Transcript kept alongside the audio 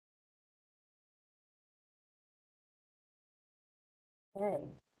Okay,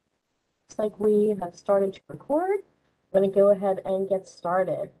 looks like we have started to record. I'm going to go ahead and get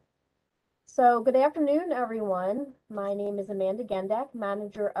started. So good afternoon, everyone. My name is Amanda Gendak,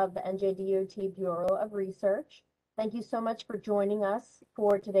 manager of the NJDOT Bureau of Research. Thank you so much for joining us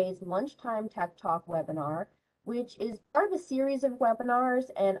for today's Lunchtime Tech Talk webinar, which is part of a series of webinars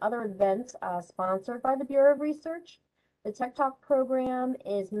and other events sponsored by the Bureau of Research. The Tech Talk program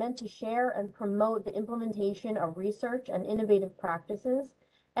is meant to share and promote the implementation of research and innovative practices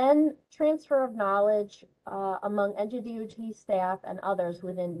and transfer of knowledge among NJDOT staff and others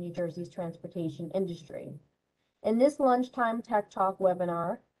within New Jersey's transportation industry. In this Lunchtime Tech Talk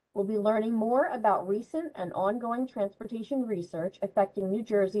webinar, we'll be learning more about recent and ongoing transportation research affecting New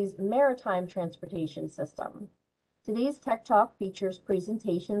Jersey's maritime transportation system. Today's Tech Talk features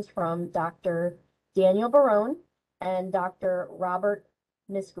presentations from Dr. Daniel Barone and Dr. Robert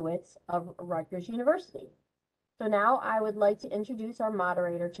Miskewitz of Rutgers University. So now I would like to introduce our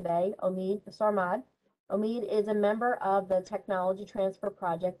moderator today, Omid Sarmad. Omid is a member of the Technology Transfer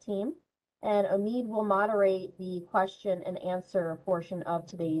Project team, and Omid will moderate the question and answer portion of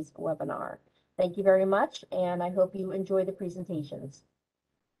today's webinar. Thank you very much, and I hope you enjoy the presentations.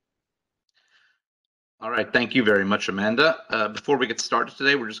 All right, thank you very much, Amanda. Before we get started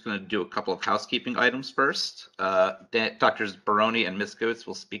today, we're just going to do a couple of housekeeping items first. Drs. Barone and Miskewitz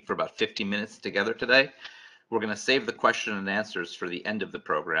will speak for about 50 minutes together today. We're going to save the question and answers for the end of the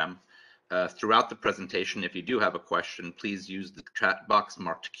program. Throughout the presentation, if you do have a question, please use the chat box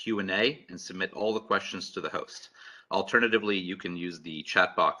marked Q&A and submit all the questions to the host. Alternatively, you can use the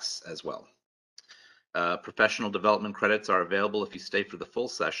chat box as well. Professional development credits are available if you stay for the full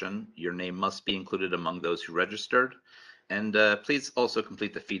session. Your name must be included among those who registered. And please also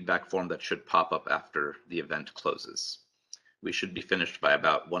complete the feedback form that should pop up after the event closes. We should be finished by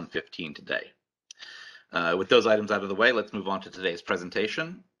about 1:15 today. With those items out of the way, let's move on to today's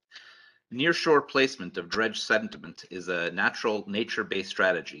presentation. Nearshore placement of dredged sediment is a natural nature-based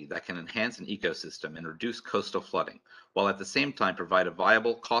strategy that can enhance an ecosystem and reduce coastal flooding, while at the same time provide a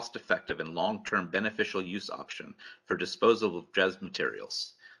viable, cost-effective, and long-term beneficial use option for disposal of dredged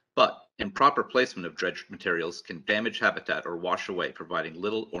materials. But improper placement of dredged materials can damage habitat or wash away, providing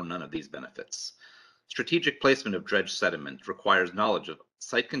little or none of these benefits. Strategic placement of dredged sediment requires knowledge of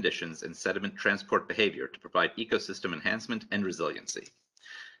site conditions and sediment transport behavior to provide ecosystem enhancement and resiliency.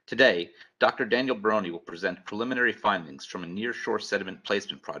 Today, Dr. Daniel Barone will present preliminary findings from a nearshore sediment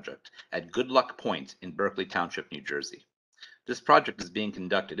placement project at Goodluck Point in Berkeley Township, New Jersey. This project is being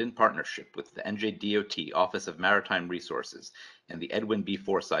conducted in partnership with the NJDOT Office of Maritime Resources and the Edwin B.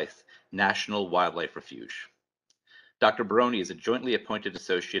 Forsyth National Wildlife Refuge. Dr. Barone is a jointly appointed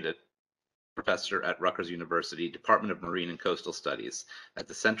associate professor at Rutgers University, Department of Marine and Coastal Studies, at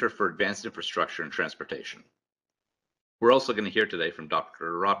the Center for Advanced Infrastructure and Transportation. We're also going to hear today from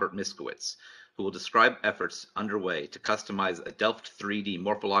Dr. Robert Miskewitz, who will describe efforts underway to customize a Delft 3D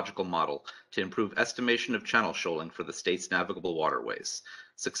morphological model to improve estimation of channel shoaling for the state's navigable waterways.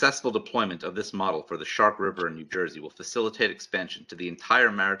 Successful deployment of this model for the Shark River in New Jersey will facilitate expansion to the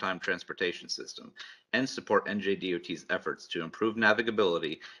entire maritime transportation system and support NJDOT's efforts to improve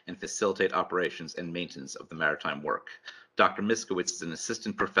navigability and facilitate operations and maintenance of the maritime work. Dr. Miskewitz is an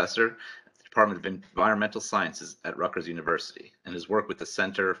assistant professor Department of Environmental Sciences at Rutgers University, and his work with the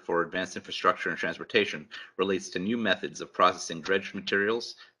Center for Advanced Infrastructure and Transportation relates to new methods of processing dredged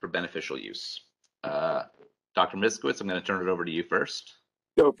materials for beneficial use. Dr. Miskewitz, I'm going to turn it over to you first.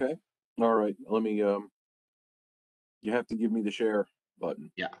 Okay. All right. Let me, you have to give me the share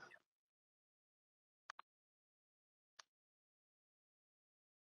button. Yeah.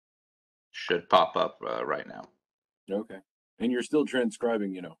 Should pop up right now. Okay. And you're still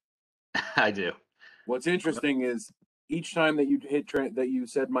transcribing, you know. I do. What's interesting is each time that you hit that you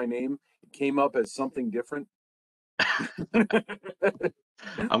said my name, it came up as something different. I'm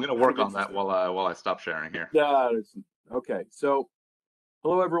going to work on that while I stop sharing here. Yeah. Okay. So,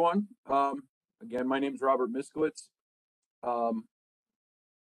 hello everyone. Again, my name is Robert Miskewitz. Let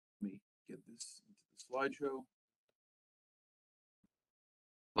me get this into the slideshow.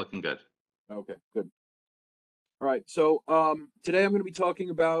 Looking good. Okay. Good. All right. So today I'm going to be talking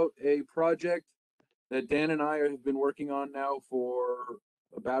about a project that Dan and I have been working on now for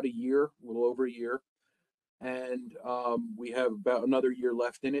about a year, a little over a year. And we have about another year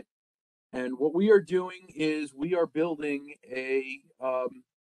left in it. And what we are doing is we are building a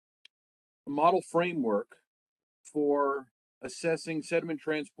model framework for assessing sediment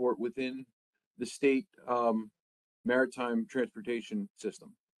transport within the state maritime transportation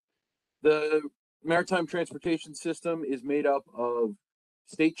system. The maritime transportation system is made up of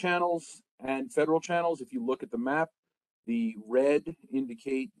state channels and federal channels. If you look at the map, The red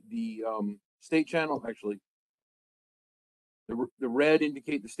indicate the state channel. Actually, the red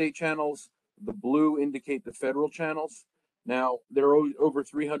indicate the state channels. The blue indicate the federal channels. Now, there are over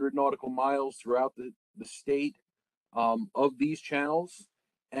 300 nautical miles throughout the state of these channels,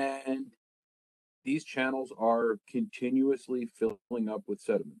 and these channels are continuously filling up with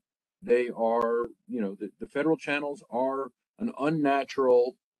sediment. They are, the federal channels are an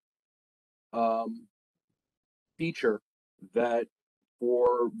unnatural feature that,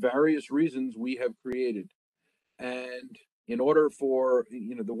 for various reasons, we have created. And in order for,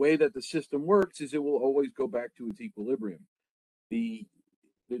 the way that the system works is it will always go back to its equilibrium. The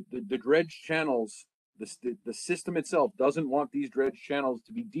dredged channels, the system itself doesn't want these dredged channels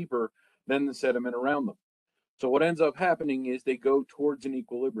to be deeper than the sediment around them. So what ends up happening is they go towards an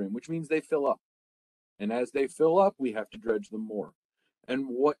equilibrium, which means they fill up. And as they fill up, we have to dredge them more. And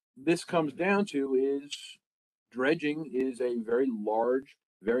what this comes down to is dredging is a very large,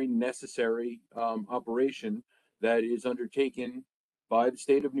 very necessary operation that is undertaken by the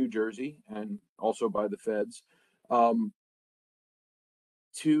state of New Jersey and also by the feds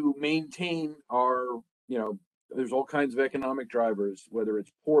to maintain our, there's all kinds of economic drivers, whether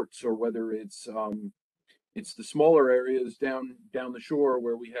it's ports or whether it's the smaller areas down the shore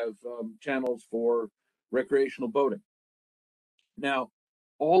where we have channels for recreational boating. Now,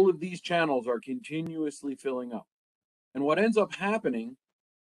 all of these channels are continuously filling up. And what ends up happening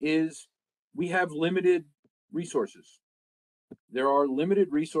is we have limited resources. There are limited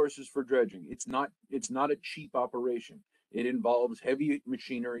resources for dredging. It's not a cheap operation. It involves heavy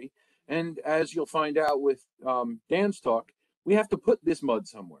machinery. And as you'll find out with Dan's talk, we have to put this mud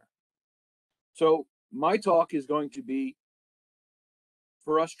somewhere. So my talk is going to be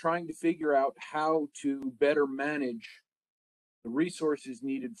for us trying to figure out how to better manage the resources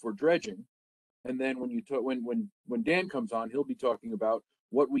needed for dredging. And then when Dan comes on, he'll be talking about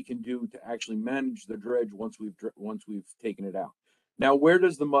what we can do to actually manage the dredge once we've taken it out. Now, where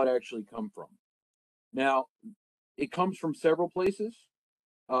does the mud actually come from? Now, it comes from several places.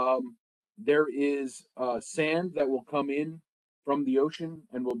 There is sand that will come in from the ocean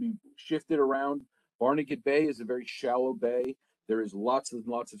and will be shifted around. Barnegat Bay is a very shallow bay. There is lots and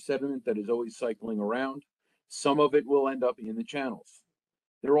lots of sediment that is always cycling around. Some of it will end up in the channels.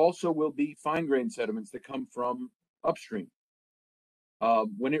 There also will be fine-grained sediments that come from upstream.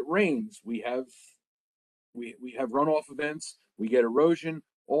 When it rains, we have runoff events, we get erosion.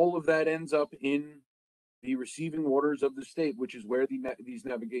 All of that ends up in the receiving waters of the state, which is where these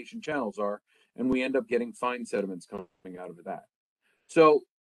navigation channels are, and we end up getting fine sediments coming out of that. So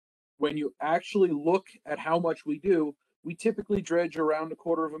when you actually look at how much we do, we typically dredge around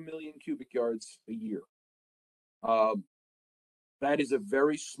 250,000 cubic yards a year. That is a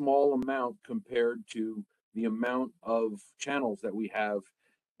very small amount compared to the amount of channels that we have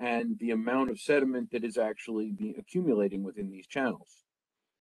and the amount of sediment that is actually accumulating within these channels.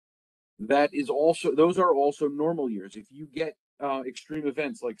 Those are also normal years. If you get extreme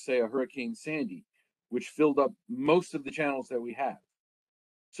events like, say, a Hurricane Sandy, which filled up most of the channels that we have.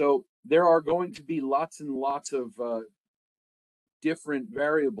 So there are going to be lots and lots of different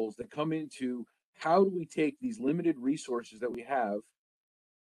variables that come into how do we take these limited resources that we have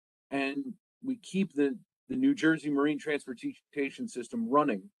and we keep the New Jersey marine transportation system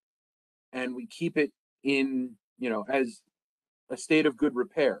running, and we keep it in, as a state of good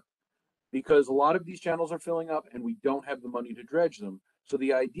repair, because a lot of these channels are filling up and we don't have the money to dredge them. So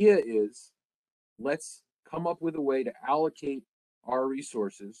the idea is, let's come up with a way to allocate our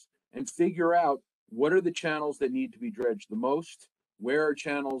resources and figure out what are the channels that need to be dredged the most, where are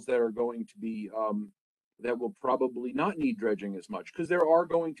channels that are going to be that will probably not need dredging as much, because there are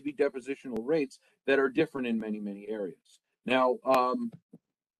going to be depositional rates that are different in many, many areas. Now,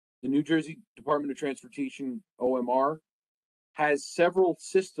 the New Jersey Department of Transportation, OMR, has several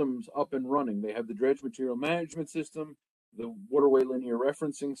systems up and running. They have the dredge material management system, the waterway linear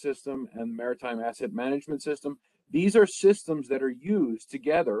referencing system, and the maritime asset management system. These are systems that are used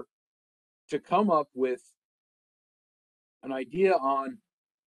together to come up with an idea on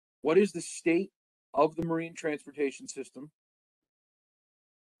what is the state of the marine transportation system.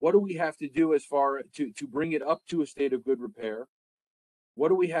 What do we have to do as far to bring it up to a state of good repair? What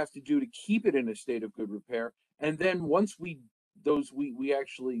do we have to do to keep it in a state of good repair? And then once we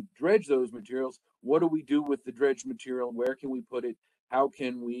actually dredge those materials, what do we do with the dredged material? Where can we put it? How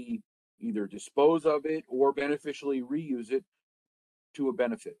can we either dispose of it or beneficially reuse it to a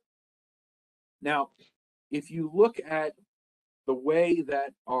benefit? Now, if you look at the way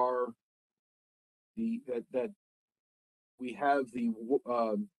that we have the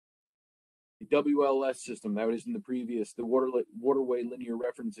the WLS system that was in the previous, the waterway linear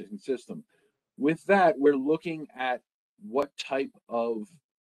referencing system. With that, we're looking at what type of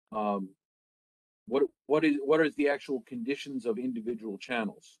what are the actual conditions of individual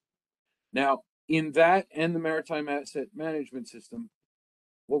channels. Now, in that and the maritime asset management system,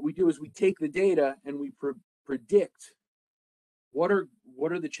 what we do is we take the data and we predict what are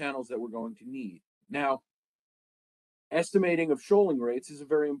the channels that we're going to need. Now, estimating of shoaling rates is a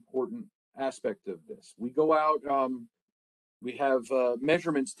very important aspect of this. We go out, we have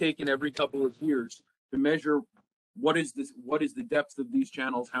measurements taken every couple of years to measure what is the depth of these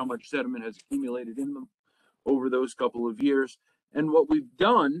channels, how much sediment has accumulated in them over those couple of years. And what we've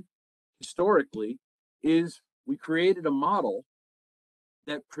done historically is we created a model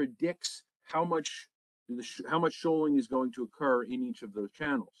that predicts how much shoaling is going to occur in each of those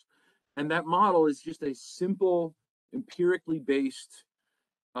channels. And that model is just a simple, empirically based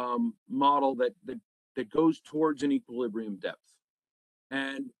model that goes towards an equilibrium depth.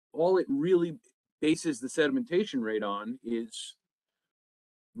 And all it really bases the sedimentation rate on is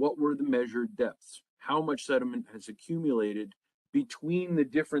what were the measured depths, how much sediment has accumulated between the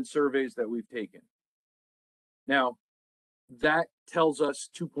different surveys that we've taken. Now, that tells us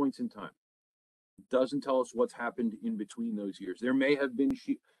 2 points in time. It doesn't tell us what's happened in between those years. There may have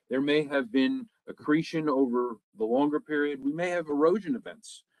been accretion over the longer period. We may have erosion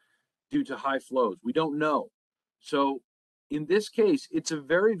events due to high flows. We don't know. So in this case, it's a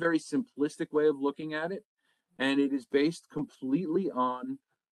very, very simplistic way of looking at it, and it is based completely on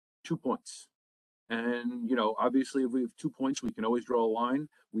 2 points. And, you know, obviously if we have 2 points, we can always draw a line.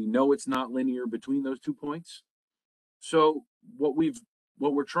 We know it's not linear between those 2 points. So what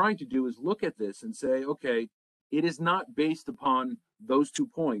we're trying to do is look at this and say, okay, it is not based upon those 2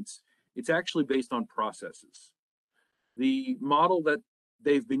 points. It's actually based on processes. The model that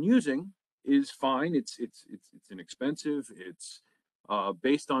they've been using is fine. It's inexpensive. It's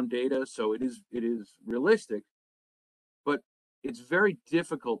based on data, so it is realistic. But it's very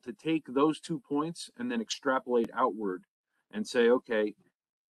difficult to take those 2 points and then extrapolate outward and say, okay,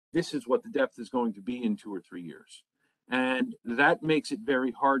 this is what the depth is going to be in 2 or 3 years. And that makes it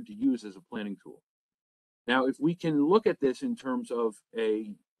very hard to use as a planning tool. Now, if we can look at this in terms of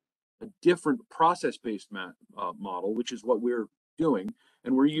a different process-based model, which is what we're doing,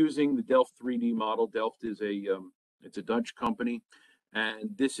 and we're using the Delft 3D model. Delft is it's a Dutch company,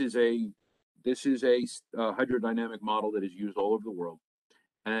 and this is a hydrodynamic model that is used all over the world.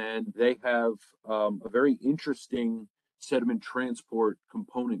 And they have a very interesting sediment transport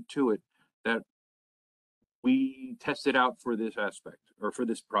component to it that we tested out for this aspect, or for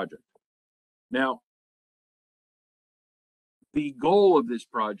this project. Now, the goal of this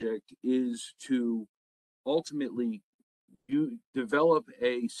project is to ultimately develop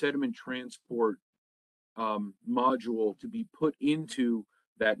a sediment transport module to be put into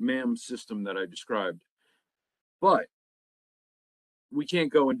that MAM system that I described. But we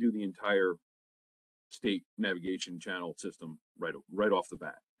can't go and do the entire state navigation channel system right off the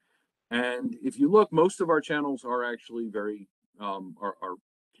bat. And if you look, most of our channels are actually very are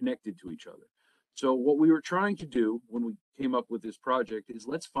connected to each other. So what we were trying to do when we came up with this project is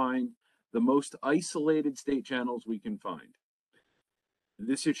let's find the most isolated state channels we can find.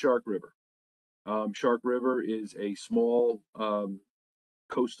 This is Shark River. Shark River is a small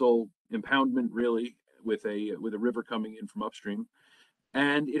coastal impoundment, really, with a river coming in from upstream,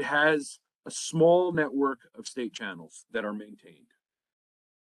 and it has a small network of state channels that are maintained.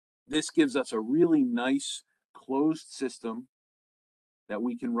 This gives us a really nice closed system that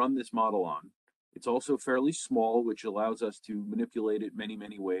we can run this model on. It's also fairly small, which allows us to manipulate it many,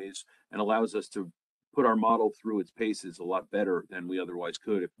 many ways, and allows us to put our model through its paces a lot better than we otherwise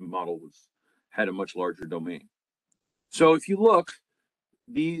could if the model had a much larger domain. So if you look,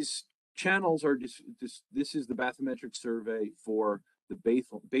 these channels are this is the bathymetric survey for the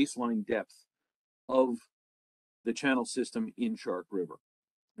baseline depth of the channel system in Shark River.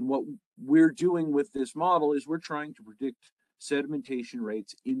 And what we're doing with this model is we're trying to predict sedimentation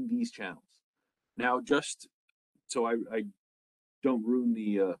rates in these channels. Now, just so I don't ruin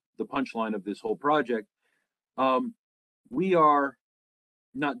the punchline of this whole project, we are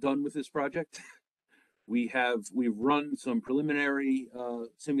not done with this project. We've run some preliminary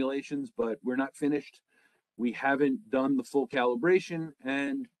simulations, but we're not finished. We haven't done the full calibration,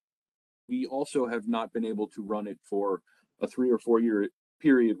 and we also have not been able to run it for a 3 or 4 year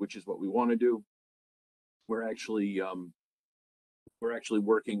period, which is what we want to do. We're actually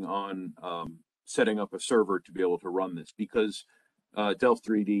working on setting up a server to be able to run this, because Delft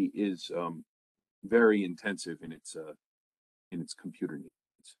 3D is very intensive in its computer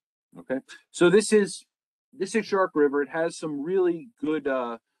needs. Okay, so this is Shark River. It has some really good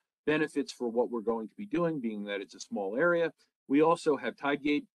benefits for what we're going to be doing, being that it's a small area. We also have tide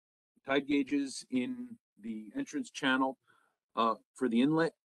gauges in the entrance channel for the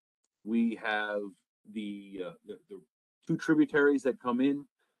inlet. We have the two tributaries that come in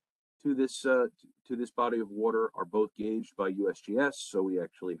to this body of water are both gauged by USGS, so we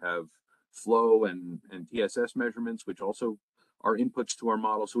actually have flow and TSS measurements, which also are inputs to our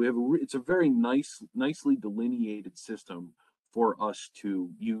model. So we have it's a very nicely delineated system for us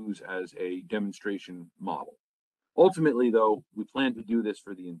to use as a demonstration model. Ultimately, though, we plan to do this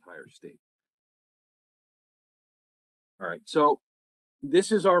for the entire state. All right, so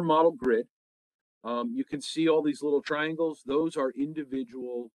this is our model grid. You can see all these little triangles. Those are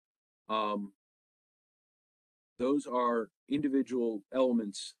individual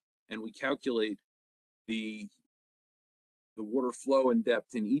elements, and we calculate the water flow and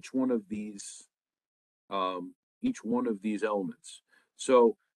depth in each one of these elements.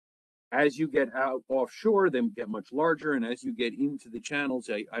 So as you get out offshore, they get much larger, and as you get into the channels,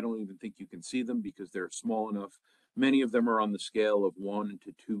 I don't even think you can see them because they're small enough. Many of them are on the scale of 1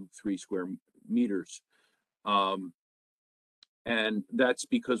 to 2, 3 square meters. And that's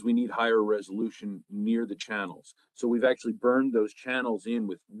because we need higher resolution near the channels. So we've actually burned those channels in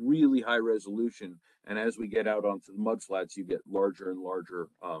with really high resolution. And as we get out onto the mudflats, you get larger and larger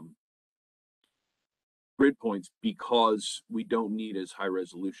grid points because we don't need as high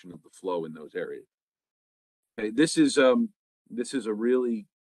resolution of the flow in those areas. Okay, this is a really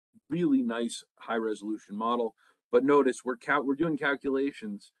nice high resolution model. But notice we're doing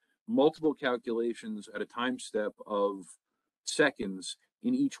calculations, multiple calculations at a time step of seconds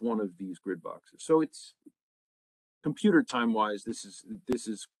in each one of these grid boxes. So it's computer time wise, this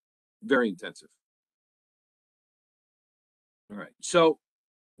is very intensive. All right, so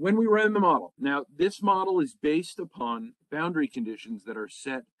when we ran the model, now this model is based upon boundary conditions that are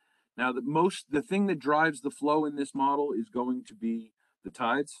set. Now the thing that drives the flow in this model is going to be the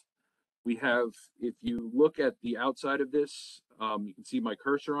tides. We have, if you look at the outside of this, you can see my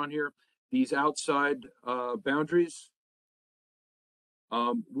cursor on here, these outside boundaries,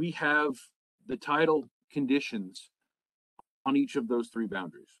 we have the tidal conditions on each of those 3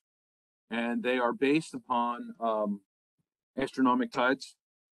 boundaries. And they are based upon astronomic tides.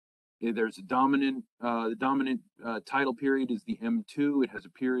 There's a dominant, the dominant tidal period is the M2. It has a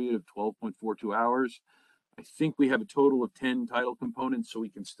period of 12.42 hours. I think we have a total of 10 tidal components, so we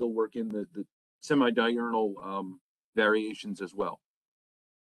can still work in the semi-diurnal variations as well.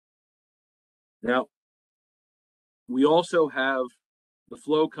 Now, we also have the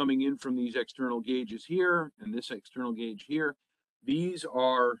flow coming in from these external gauges here and this external gauge here. These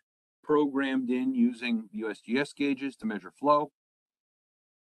are programmed in using USGS gauges to measure flow.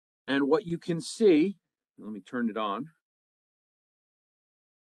 And what you can see, let me turn it on.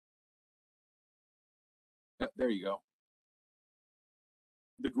 There you go.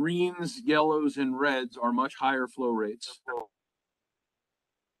 The greens, yellows, and reds are much higher flow rates.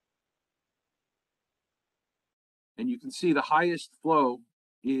 And you can see the highest flow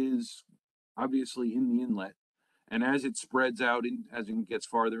is obviously in the inlet. And as it spreads out, as it gets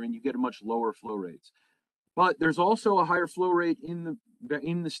farther in, you get a much lower flow rates. But there's also a higher flow rate in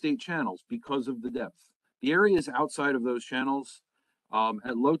the state channels because of the depth. The areas outside of those channels,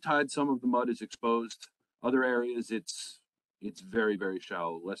 at low tide, some of the mud is exposed. Other areas, it's very, very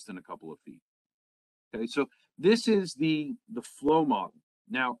shallow, less than a couple of feet. Okay, so this is the flow model.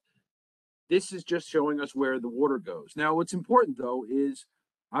 Now, this is just showing us where the water goes. Now, what's important though is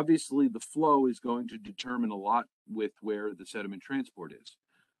obviously the flow is going to determine a lot with where the sediment transport is.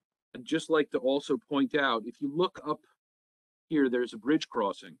 I'd just like to also point out, if you look up here, there's a bridge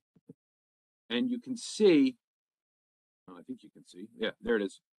crossing, and you can see, oh, I think you can see, yeah, there it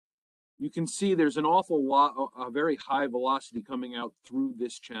is. You can see there's an awful lot, a very high velocity coming out through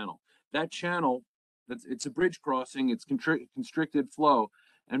this channel. That channel, it's a bridge crossing, it's constricted flow.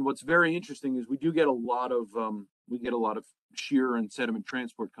 And what's very interesting is we get a lot of shear and sediment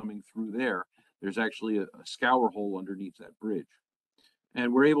transport coming through there. There's actually a scour hole underneath that bridge.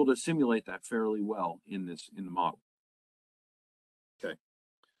 And we're able to simulate that fairly well in the model. Okay.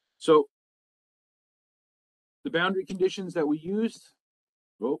 So the boundary conditions that we used,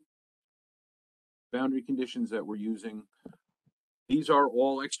 boundary conditions that we're using, these are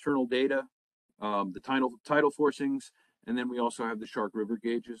all external data, the tidal forcings, and then we also have the Shark River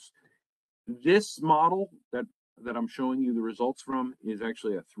gauges. This model that I'm showing you the results from is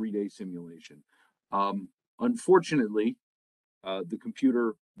actually a 3-day simulation. Unfortunately, the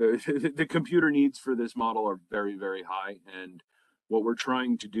computer needs for this model are very, very high, and what we're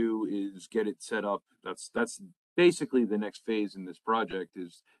trying to do is get it set up. That's basically the next phase in this project,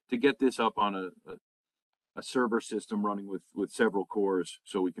 is to get this up on a server system running with several cores,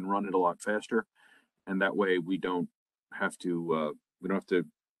 so we can run it a lot faster, and that way we don't have to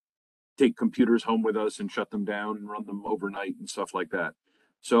take computers home with us and shut them down and run them overnight and stuff like that.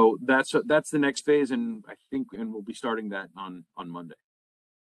 So that's the next phase, and we'll be starting that on Monday.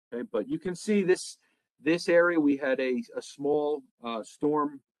 Okay, but you can see this area, we had a small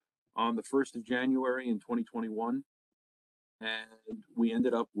storm on the 1st of January in 2021, and we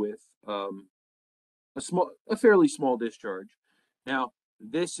ended up with a fairly small discharge. Now,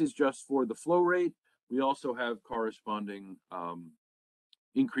 this is just for the flow rate. We also have corresponding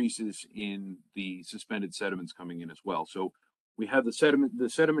increases in the suspended sediments coming in as well. So we have the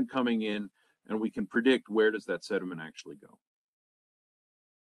sediment coming in, and we can predict where does that sediment actually go.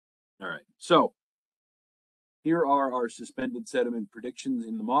 All right, so here are our suspended sediment predictions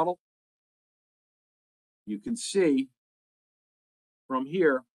in the model. You can see from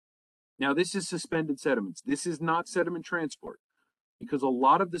here, now this is suspended sediments. This is not sediment transport, because a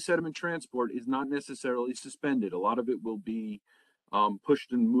lot of the sediment transport is not necessarily suspended. A lot of it will be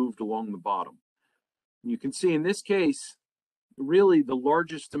pushed and moved along the bottom. You can see in this case, really the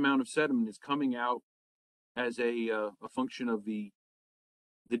largest amount of sediment is coming out as a function of the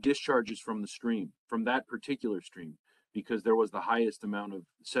discharges from the stream, from that particular stream, because there was the highest amount of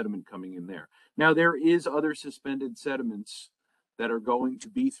sediment coming in there. Now, there is other suspended sediments that are going to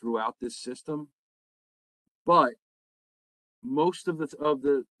be throughout this system, but most of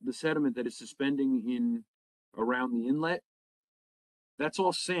the sediment that is suspending in around the inlet, that's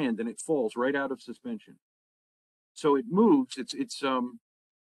all sand, and it falls right out of suspension. So it moves. It's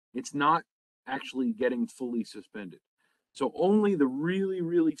not actually getting fully suspended. So only the really,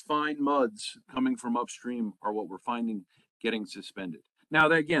 really fine muds coming from upstream are what we're finding getting suspended.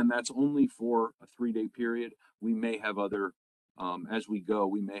 Now, again, that's only for a 3-day period. We may have other, as we go,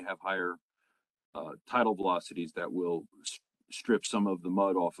 we may have higher tidal velocities that will strip some of the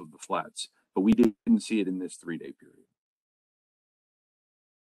mud off of the flats, but we didn't see it in this 3-day period.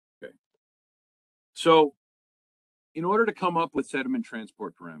 Okay. So in order to come up with sediment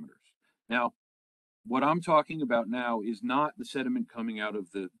transport parameters, now, what I'm talking about now is not the sediment coming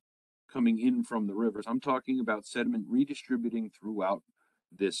in from the rivers. I'm talking about sediment redistributing throughout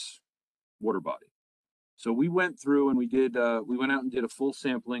this water body. So we went through and we went out and did a full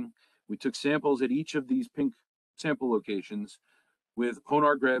sampling. We took samples at each of these pink sample locations with a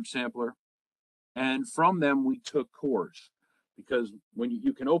Ponar grab sampler, and from them we took cores, because when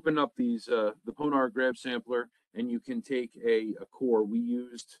you can open up these the Ponar grab sampler and you can take a core. We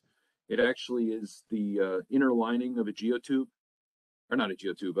used, it actually is the inner lining of a geotube, or not a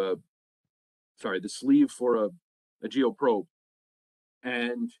geotube, sorry, the sleeve for a geoprobe.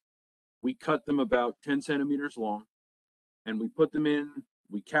 And we cut them about 10 centimeters long, and we put them in,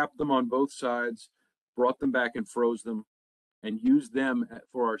 we capped them on both sides, brought them back and froze them, and used them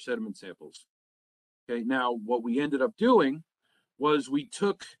for our sediment samples. Okay, now what we ended up doing was we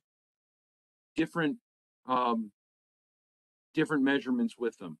took different measurements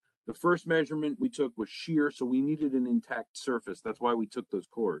with them. The first measurement we took was shear, so we needed an intact surface. That's why we took those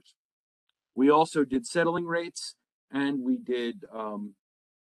cores. We also did settling rates, and we did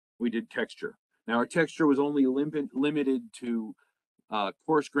texture. Now, our texture was only limited to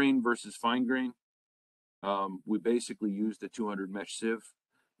coarse grain versus fine grain. We basically used a 200 mesh sieve,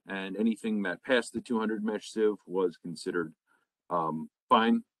 and anything that passed the 200 mesh sieve was considered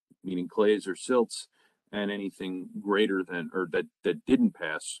fine, meaning clays or silts, and anything greater than, or that didn't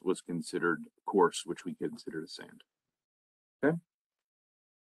pass, was considered coarse, which we considered a sand. Okay.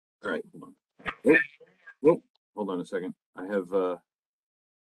 All right. Hold on. Whoa, hold on a second. I think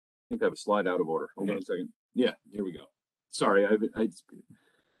I have a slide out of order. Hold on a second. Yeah, here we go. Sorry,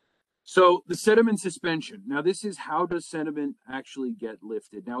 so the sediment suspension. Now, this is how does sediment actually get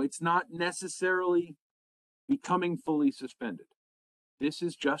lifted? Now, it's not necessarily becoming fully suspended. This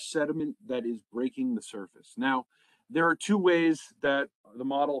is just sediment that is breaking the surface. Now, there are two ways that the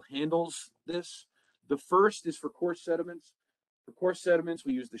model handles this. The first is for coarse sediments. For coarse sediments,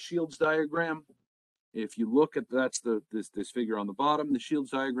 we use the Shields diagram. If you look at this figure on the bottom, the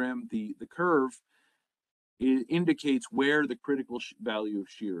Shields diagram, the curve, it indicates where the critical value of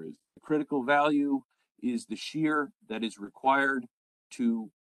shear is. The critical value is the shear that is required to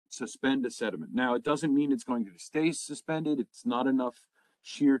suspend a sediment. Now, it doesn't mean it's going to stay suspended. It's not enough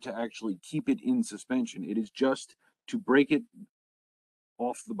shear to actually keep it in suspension. It is just to break it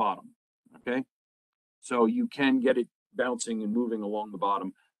off the bottom, okay? So you can get it bouncing and moving along the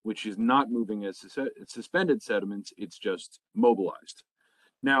bottom. which is not moving as suspended sediments, it's just mobilized.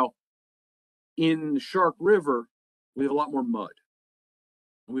 Now, in the Shark River, we have a lot more mud.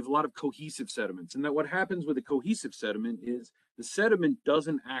 And we have a lot of cohesive sediments. And that what happens with a cohesive sediment is the sediment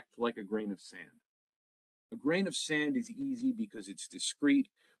doesn't act like a grain of sand. A grain of sand is easy because it's discrete.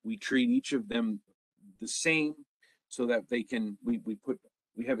 We treat each of them the same so that they can, we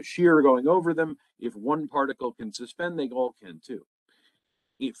have a shear going over them. If one particle can suspend, they all can too.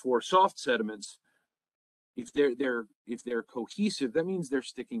 For soft sediments, if they're cohesive, that means they're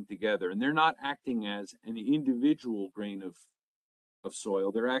sticking together and they're not acting as an individual grain of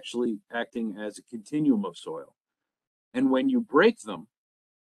soil. They're actually acting as a continuum of soil. And when you break them,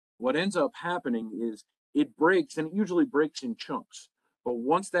 what ends up happening is it breaks, and it usually breaks in chunks. But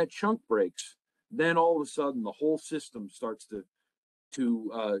once that chunk breaks, then all of a sudden the whole system starts to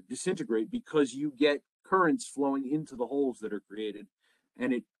disintegrate, because you get currents flowing into the holes that are created,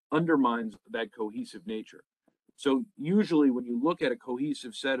 and it undermines that cohesive nature. So usually when you look at a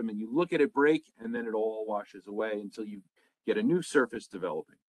cohesive sediment, you look at it break, and then it all washes away until you get a new surface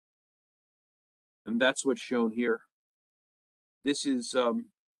developing. And that's what's shown here. This is,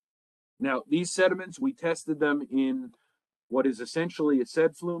 now these sediments, we tested them in what is essentially a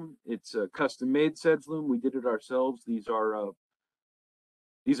sed flume. It's a custom-made sed flume. We did it ourselves. These are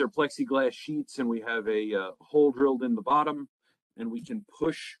plexiglass sheets, and we have a hole drilled in the bottom, and we can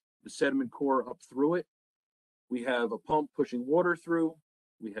push the sediment core up through it. We have a pump pushing water through.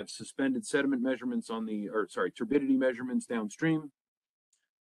 We have suspended sediment measurements on the, turbidity measurements downstream.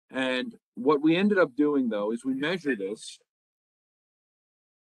 And what we ended up doing, though, is we measure this.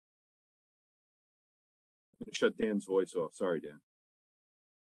 I'm going to shut Dan's voice off. Sorry, Dan.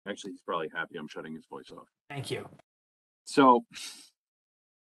 Actually, he's probably happy I'm shutting his voice off. Thank you. So,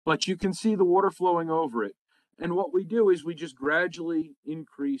 but you can see the water flowing over it. And what we do is we just gradually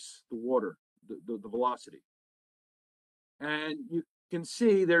increase the water, the velocity. And you can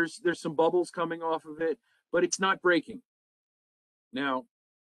see there's some bubbles coming off of it, but it's not breaking. Now,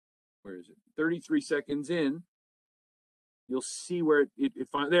 where is it? 33 seconds in, you'll see where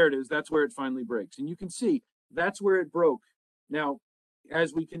there it is. That's where it finally breaks. And you can see that's where it broke. Now,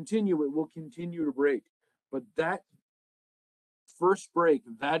 as we continue, it will continue to break. But that first break,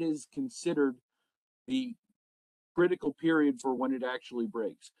 that is considered the critical period for when it actually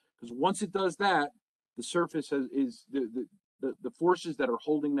breaks. Because once it does that, the surface the forces that are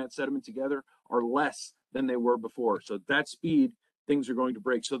holding that sediment together are less than they were before. So at that speed, things are going to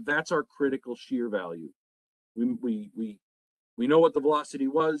break. So that's our critical shear value. We know what the velocity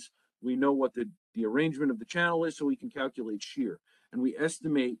was. We know what the arrangement of the channel is, so we can calculate shear. And we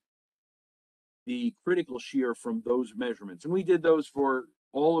estimate the critical shear from those measurements. And we did those for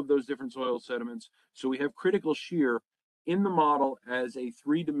all of those different soil sediments. So we have critical shear in the model as a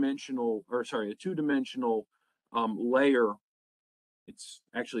two-dimensional layer. It's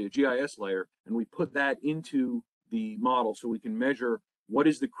actually a GIS layer, and we put that into the model so we can measure what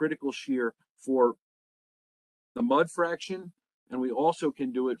is the critical shear for the mud fraction, and we also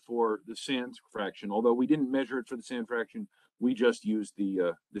can do it for the sand fraction. Although we didn't measure it for the sand fraction, we just used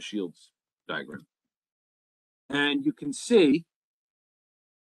the Shields diagram. And you can see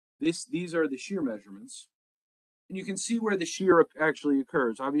these are the shear measurements, and you can see where the shear actually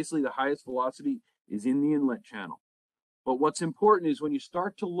occurs. Obviously, the highest velocity is in the inlet channel. But what's important is when you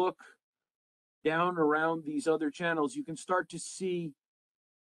start to look down around these other channels, you can start to see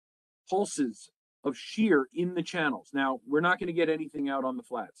pulses of shear in the channels. Now, we're not going to get anything out on the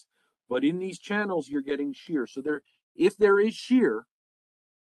flats, but in these channels, you're getting shear. So if there is shear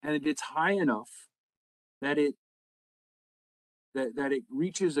and it's high enough that it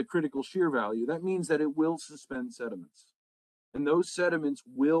reaches a critical shear value, that means that it will suspend sediments. And those sediments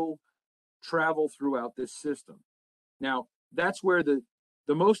will travel throughout this system. Now, that's where the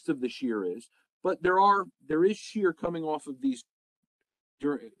most of the shear is, but there is shear coming off of these,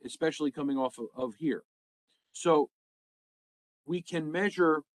 especially coming off of here. So we can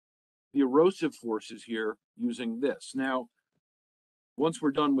measure the erosive forces here using this. Now, once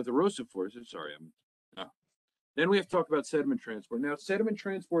we're done with erosive forces, then we have to talk about sediment transport. Now, sediment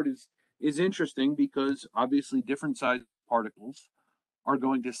transport is interesting because obviously different size particles are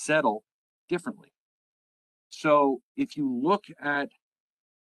going to settle differently. So if you look at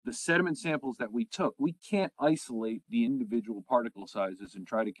the sediment samples that we took, we can't isolate the individual particle sizes and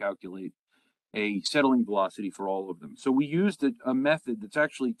try to calculate a settling velocity for all of them. So we used a method that's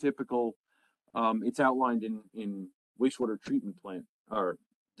actually typical. It's outlined in wastewater treatment plant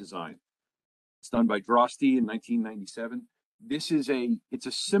design. It's done by Drosty in 1997. It's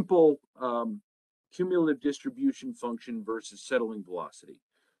a simple cumulative distribution function versus settling velocity.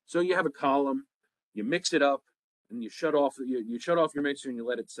 So you have a column, you mix it up, and you shut off your mixer and you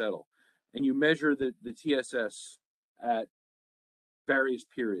let it settle, and you measure the TSS at various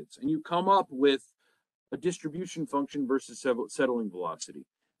periods, and you come up with a distribution function versus settling velocity.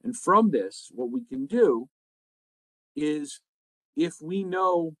 And from this, what we can do is, if we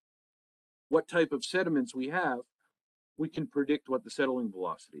know what type of sediments we have, we can predict what the settling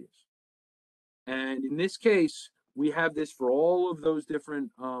velocity is. And in this case, we have this for all of those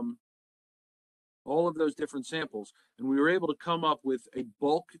different samples, and we were able to come up with a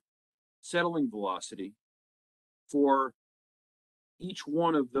bulk settling velocity for each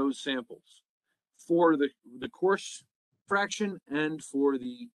one of those samples, for the coarse fraction and for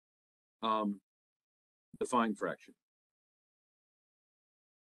the fine fraction.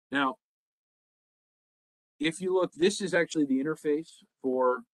 Now, if you look, this is actually the interface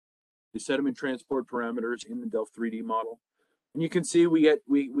for the sediment transport parameters in the Delft 3D model. And you can see we're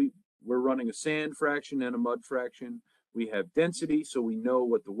running a sand fraction and a mud fraction. We have density, so we know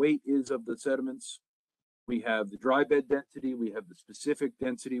what the weight is of the sediments. We have the dry bed density. We have the specific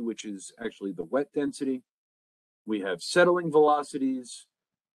density, which is actually the wet density. We have settling velocities.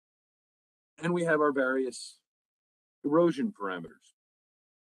 And we have our various erosion parameters.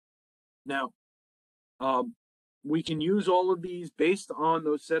 Now, we can use all of these based on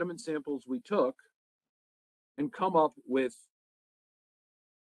those sediment samples we took and come up with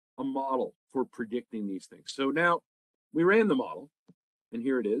a model for predicting these things. So now we ran the model, and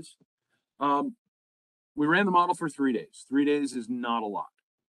here it is. We ran the model for 3 days. 3 days is not a lot.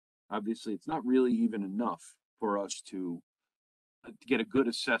 Obviously, it's not really even enough for us to get a good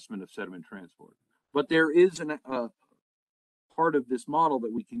assessment of sediment transport. But there is a part of this model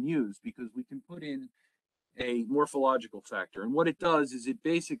that we can use, because we can put in a morphological factor. And what it does is it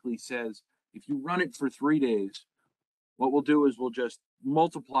basically says, if you run it for 3 days, what we'll do is we'll just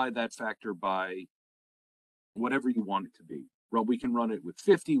multiply that factor by whatever you want it to be. Well, we can run it with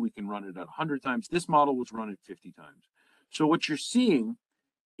 50, we can run it at 100 times. This model was run at 50 times. So what you're seeing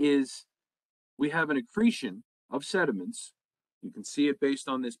is we have an accretion of sediments. You can see it based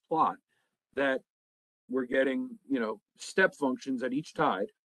on this plot, that we're getting, step functions at each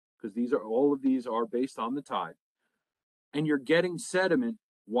tide, because all of these are based on the tide. And you're getting sediment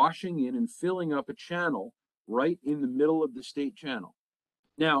washing in and filling up a channel right in the middle of the state channel.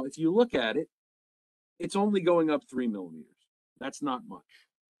 Now, if you look at it, it's only going up 3 millimeters. That's not much.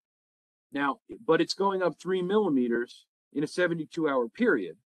 Now, but it's going up 3 millimeters in a 72-hour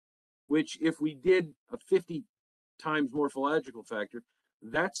period, which, if we did a 50 times morphological factor,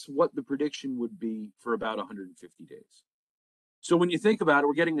 that's what the prediction would be for about 150 days. So when you think about it,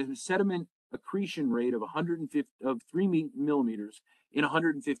 we're getting a sediment accretion rate of 3 millimeters in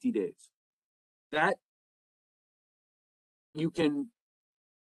 150 days. That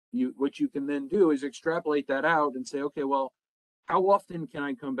what you can then do is extrapolate that out and say, okay, well, how often can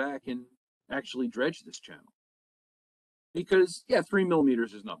I come back and actually dredge this channel? Because, yeah, 3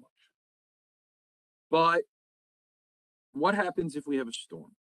 millimeters is not much. But what happens if we have a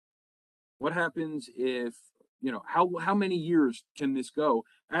storm? What happens if, how many years can this go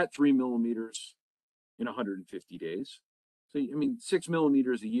at 3 millimeters in 150 days? So, 6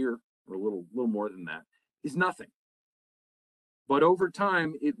 millimeters a year, or a little more than that, is nothing. But over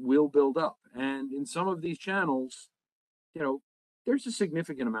time, it will build up. And in some of these channels, there's a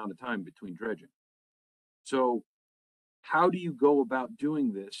significant amount of time between dredging. So how do you go about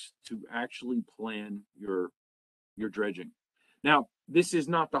doing this to actually plan your dredging? Now, this is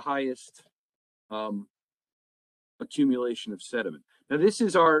not the highest accumulation of sediment. Now, this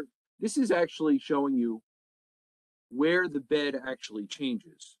is actually showing you where the bed actually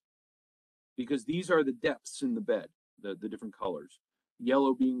changes, because these are the depths in the bed, the different colors.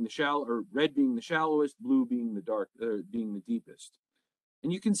 Yellow being the shallow, or red being the shallowest, blue being the being the deepest.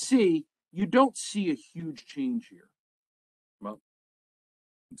 And you can see, you don't see a huge change here. Well,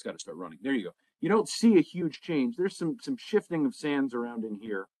 it's got to start running. There you go. You don't see a huge change. There's some shifting of sands around in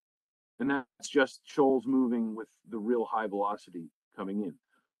here, and that's just shoals moving with the real high velocity coming in.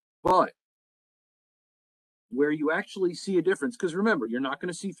 But where you actually see a difference, because remember, you're not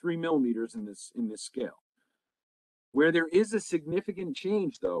going to see 3 millimeters in this scale. Where there is a significant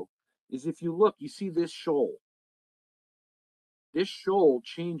change, though, is if you look, you see this shoal. This shoal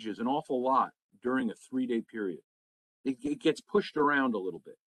changes an awful lot during a 3-day period. It gets pushed around a little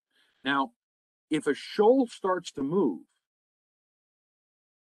bit. Now, if a shoal starts to move,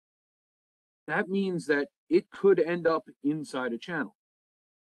 that means that it could end up inside a channel.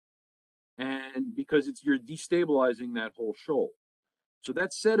 And because you're destabilizing that whole shoal. So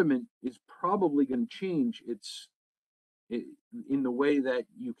that sediment is probably going to change its in the way that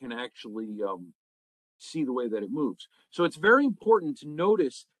you can actually see the way that it moves. So it's very important to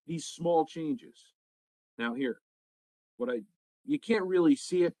notice these small changes. Now here, you can't really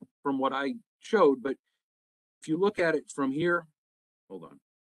see it from what I showed, but if you look at it from here, hold on.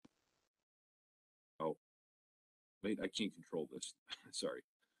 Oh, wait, I can't control this. Sorry.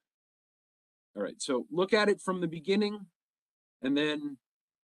 All right, so look at it from the beginning, and then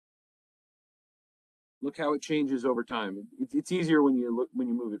look how it changes over time. It's easier when you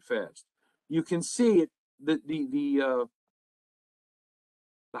move it fast. You can see it. The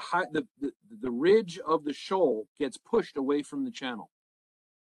ridge of the shoal gets pushed away from the channel.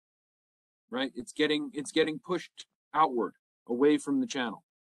 Right, it's getting pushed outward, away from the channel.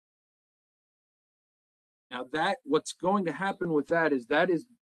 Now what's going to happen with that is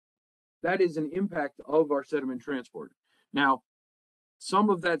an impact of our sediment transport. Now, some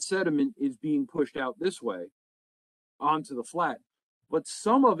of that sediment is being pushed out this way onto the flat, but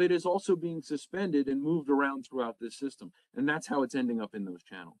some of it is also being suspended and moved around throughout this system, and that's how it's ending up in those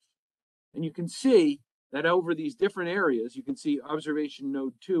channels. And you can see that over these different areas, you can see observation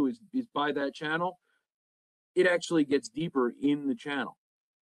node 2 is by that channel. It actually gets deeper in the channel.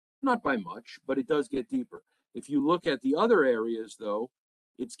 Not by much, but it does get deeper. If you look at the other areas, though,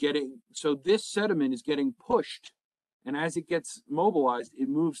 so this sediment is getting pushed, and as it gets mobilized, it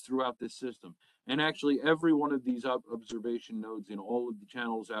moves throughout this system. And actually, every one of these observation nodes in all of the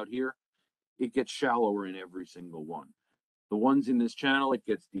channels out here, it gets shallower in every single one. The ones in this channel, it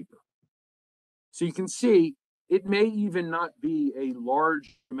gets deeper. So you can see, it may even not be a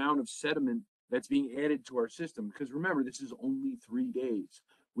large amount of sediment that's being added to our system, because remember, this is only 3 days.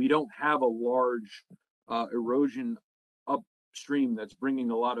 We don't have a large erosion upstream that's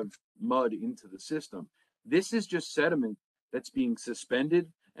bringing a lot of mud into the system. This is just sediment that's being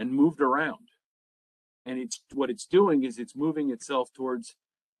suspended and moved around. And what it's doing is it's moving itself towards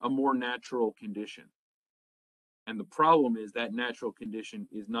a more natural condition. And the problem is that natural condition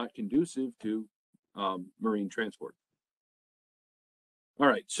is not conducive to marine transport. All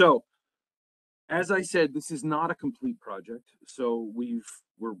right, so as I said, this is not a complete project, so we're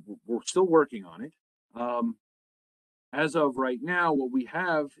still working on it. As of right now, what we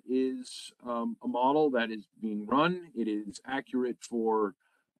have is a model that is being run. It is accurate for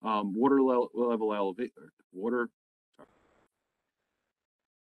water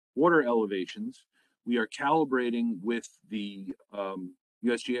elevations. We are calibrating with the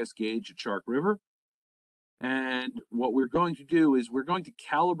USGS gauge at Shark River. And what we're going to do is we're going to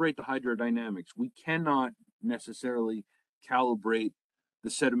calibrate the hydrodynamics. We cannot necessarily calibrate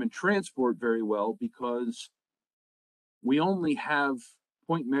the sediment transport very well because we only have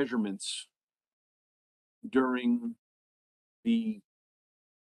point measurements during the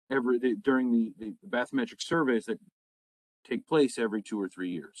bathymetric surveys that take place every 2 or 3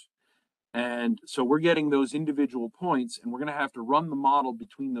 years. And so we're getting those individual points, and we're going to have to run the model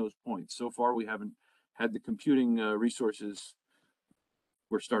between those points. So far, we haven't had the computing resources.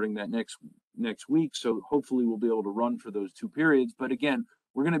 We're starting that next week, so hopefully we'll be able to run for those 2 periods. But again,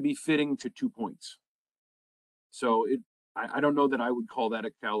 we're going to be fitting to 2 points. So I don't know that I would call that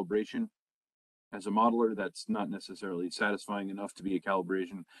a calibration. As a modeler, that's not necessarily satisfying enough to be a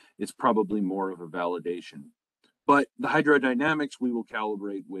calibration. It's probably more of a validation. But the hydrodynamics we will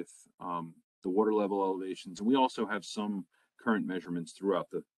calibrate with the water level elevations, and we also have some current measurements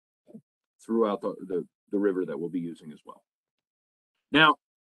throughout the river that we'll be using as well. Now,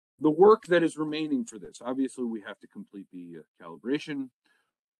 the work that is remaining for this, obviously we have to complete the calibration.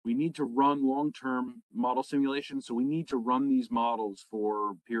 We need to run long-term model simulations, so we need to run these models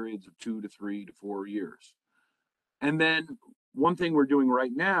for periods of 2 to 3 to 4 years. And then one thing we're doing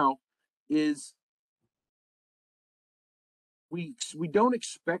right now is we don't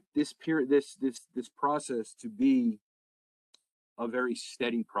expect this process to be a very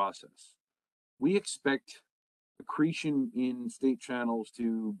steady process. We expect accretion in state channels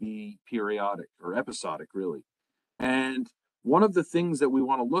to be periodic or episodic, really. And one of the things that we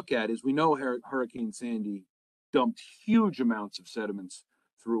want to look at is we know Hurricane Sandy dumped huge amounts of sediments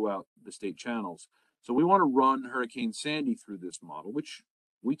throughout the state channels. So we want to run Hurricane Sandy through this model, which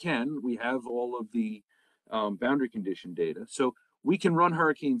we can. We have all of the boundary condition data. So we can run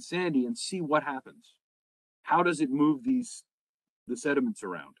Hurricane Sandy and see what happens. How does it move the sediments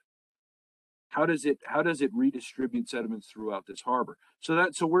around? How does it redistribute sediments throughout this harbor? So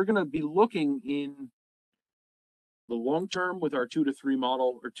we're going to be looking in the long term with our 2 to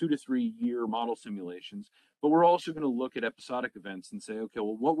 3 year model simulations, but we're also going to look at episodic events and say, okay,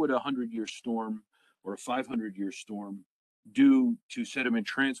 well, what would a 100-year storm or a 500-year storm do to sediment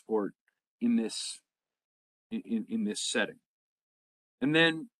transport in this in this setting. And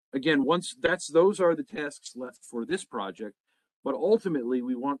then again, once those are the tasks left for this project, but ultimately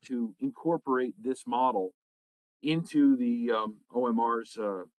we want to incorporate this model into the OMR's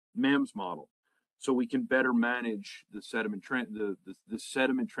MAMS model, so we can better manage the sediment the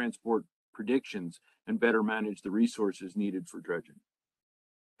sediment transport predictions and better manage the resources needed for dredging.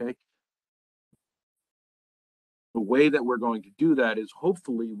 Okay. The way that we're going to do that is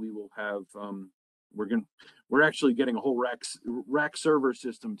hopefully we will have we're actually getting a whole rack server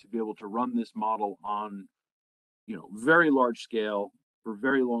system to be able to run this model on, you know, very large scale for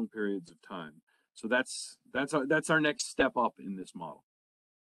very long periods of time. So that's our next step up in this model.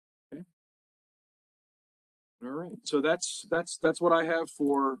 Okay. All right. So that's what I have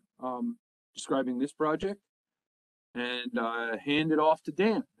for describing this project, and hand it off to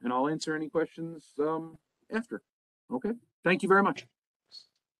Dan, and I'll answer any questions after. Okay. Thank you very much.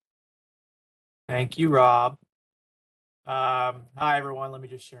 Thank you, Rob. Hi, everyone. Let me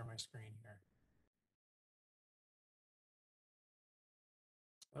just share my screen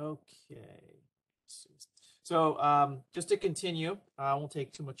here. Okay. So just to continue, I won't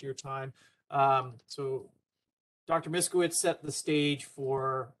take too much of your time. So Dr. Miskewitz set the stage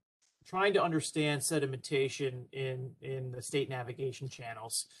for trying to understand sedimentation in the state navigation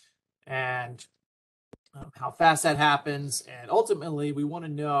channels and how fast that happens. And ultimately, we want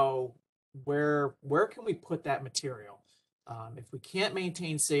to know where can we put that material. If we can't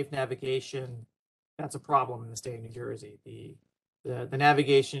maintain safe navigation, that's a problem in the state of New Jersey. The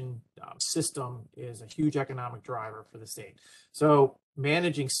navigation system is a huge economic driver for the state. So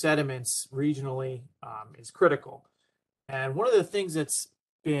managing sediments regionally is critical. And one of the things that's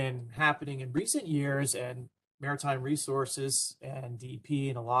been happening in recent years, and Maritime Resources and DEP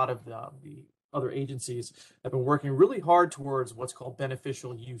and a lot of the other agencies have been working really hard towards what's called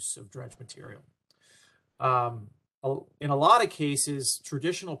beneficial use of dredge material. In a lot of cases,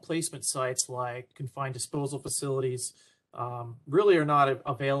 traditional placement sites like confined disposal facilities really are not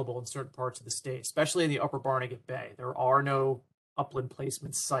available in certain parts of the state, especially in the upper Barnegat Bay. There are no upland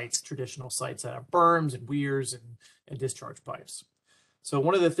placement sites, traditional sites that have berms and weirs and discharge pipes. So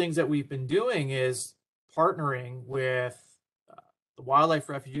one of the things that we've been doing is partnering with the wildlife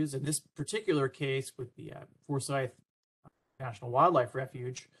refuges, in this particular case with the Forsyth National Wildlife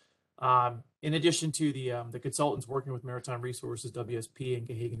Refuge, in addition to the consultants working with Maritime Resources, WSP, and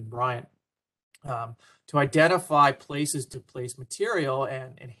Gahagan and Bryant, to identify places to place material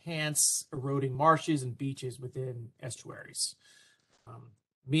and enhance eroding marshes and beaches within estuaries.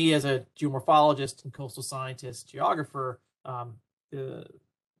 Me as a geomorphologist and coastal scientist, geographer,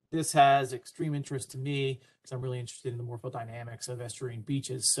 this has extreme interest to me because I'm really interested in the morphodynamics of estuarine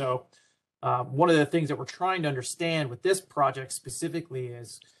beaches. So one of the things that we're trying to understand with this project specifically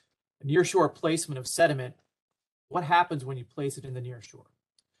is a nearshore placement of sediment. What happens when you place it in the nearshore?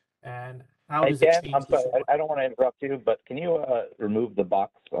 And how does it change? I'm sorry, I don't want to interrupt you, but can you remove the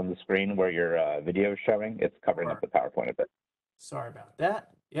box on the screen where your video is showing? It's covering up the PowerPoint a bit. Sorry about that.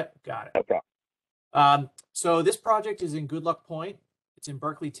 Yep, got it. No problem. So this project is in Goodluck Point. It's in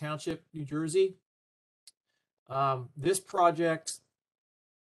Berkeley Township, New Jersey. This project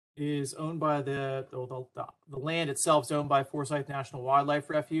is owned by the land itself is owned by Forsyth National Wildlife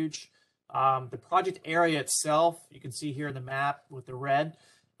Refuge. The project area itself, you can see here in the map with the red,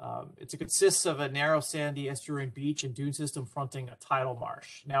 it consists of a narrow sandy estuarine beach and dune system fronting a tidal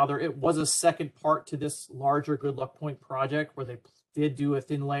marsh. Now it was a second part to this larger Goodluck Point project where they did do a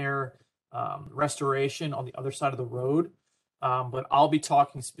thin layer restoration on the other side of the road. But I'll be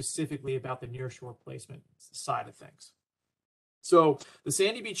talking specifically about the nearshore placement side of things. So the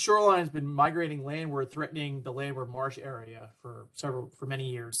sandy beach shoreline has been migrating landward, threatening the landward marsh area for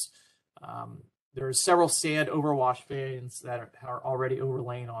many years. There's several sand overwash veins that are already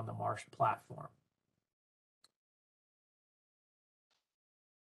overlain on the marsh platform.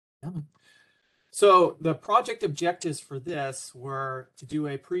 So the project objectives for this were to do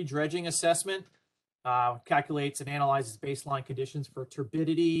a pre-dredging assessment, calculates and analyzes baseline conditions for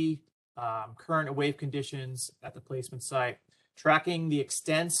turbidity, current and wave conditions at the placement site, tracking the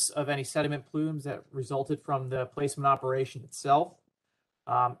extents of any sediment plumes that resulted from the placement operation itself,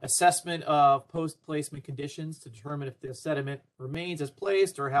 assessment of post-placement conditions to determine if the sediment remains as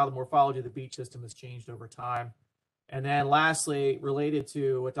placed or how the morphology of the beach system has changed over time. And then lastly, related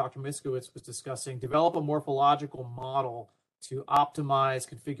to what Dr. Miskewitz was discussing, develop a morphological model to optimize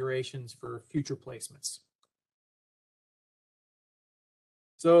configurations for future placements.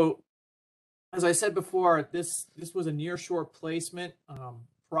 So as I said before, this was a nearshore placement.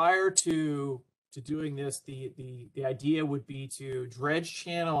 Prior to doing this, the idea would be to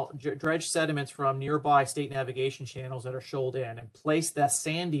dredge sediments from nearby state navigation channels that are shoaled in and place that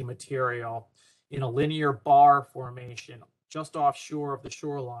sandy material in a linear bar formation just offshore of the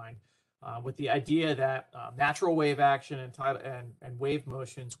shoreline, with the idea that natural wave action and wave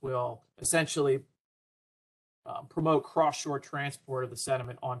motions will essentially promote cross-shore transport of the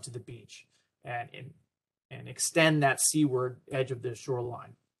sediment onto the beach and extend that seaward edge of the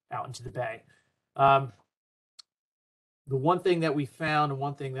shoreline out into the bay. The one thing that we found, and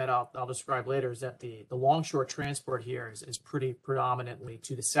one thing that I'll describe later, is that the longshore transport here is pretty predominantly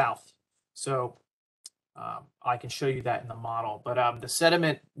to the south. So I can show you that in the model. But the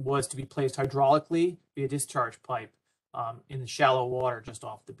sediment was to be placed hydraulically via discharge pipe in the shallow water just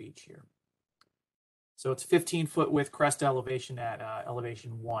off the beach here. So it's 15-foot width crest elevation at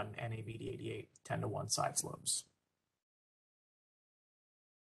elevation 1, NAVD 88, 10-to-1 side slopes.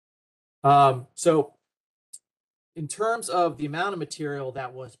 So in terms of the amount of material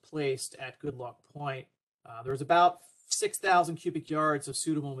that was placed at Goodluck Point, there was about 6,000 cubic yards of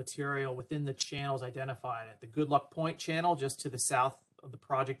suitable material within the channels identified at the Goodluck Point channel just to the south of the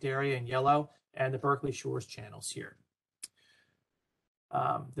project area in yellow, and the Berkeley Shores channels here.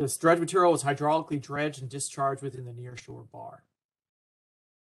 This dredge material was hydraulically dredged and discharged within the Nearshore bar.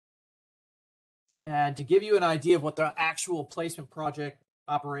 And to give you an idea of what the actual placement project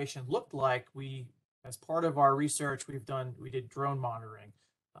operation looked like, as part of our research, we did drone monitoring.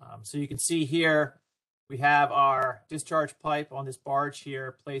 So you can see here, we have our discharge pipe on this barge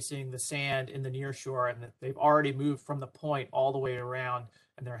here, placing the sand in the nearshore, and they've already moved from the point all the way around,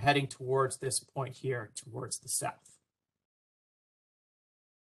 and they're heading towards this point here, towards the south.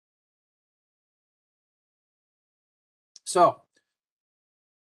 So,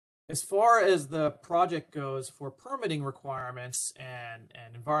 as far as the project goes for permitting requirements and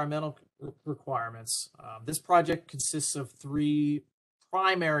environmental requirements, this project consists of 3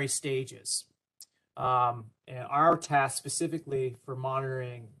 primary stages. And our task specifically for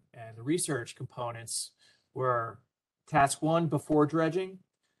monitoring and the research components were task 1 before dredging.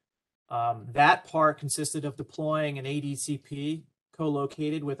 That part consisted of deploying an ADCP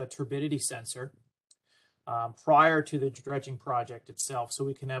co-located with a turbidity sensor prior to the dredging project itself, so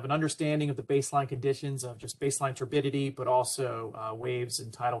we can have an understanding of the baseline conditions of just baseline turbidity, but also waves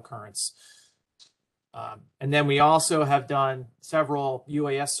and tidal currents. And then we also have done several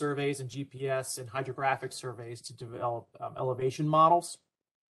UAS surveys and GPS and hydrographic surveys to develop elevation models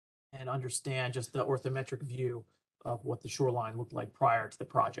and understand just the orthometric view of what the shoreline looked like prior to the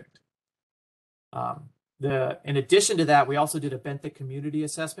project. In addition to that, we also did a benthic community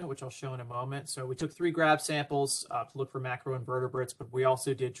assessment, which I'll show in a moment. So we took 3 grab samples to look for macroinvertebrates, but we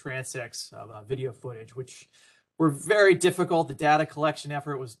also did transects of video footage, which were very difficult. The data collection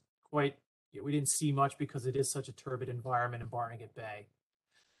effort was we didn't see much because it is such a turbid environment in Barnegat Bay.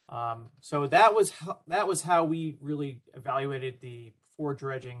 So that was how we really evaluated the before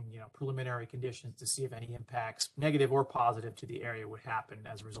dredging, preliminary conditions to see if any impacts, negative or positive, to the area would happen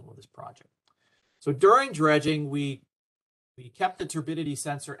as a result of this project. So during dredging, we kept the turbidity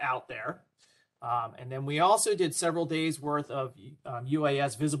sensor out there. And then we also did several days worth of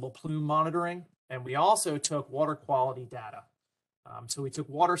UAS visible plume monitoring. And we also took water quality data. So we took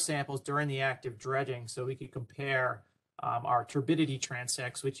water samples during the active dredging so we could compare our turbidity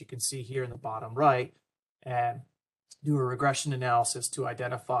transects, which you can see here in the bottom right, and do a regression analysis to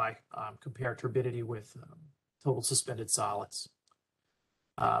identify, compare turbidity with total suspended solids.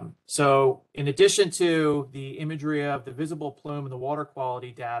 So in addition to the imagery of the visible plume and the water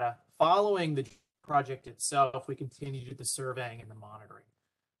quality data, following the project itself, we continued the surveying and the monitoring.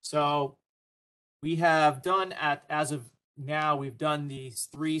 So we have done, as of now, we've done these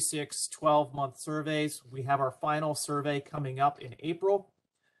 3, 6, 12-month surveys. We have our final survey coming up in April.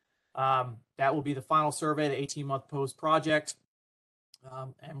 That will be the final survey, the 18-month post-project.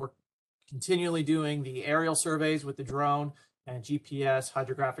 And we're continually doing the aerial surveys with the drone and GPS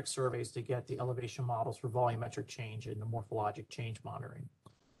hydrographic surveys to get the elevation models for volumetric change and the morphologic change monitoring.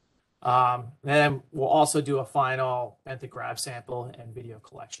 Then we'll also do a final benthic grab sample and video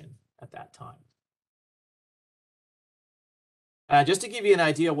collection at that time. Just to give you an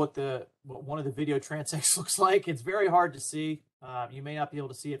idea what one of the video transects looks like, it's very hard to see. You may not be able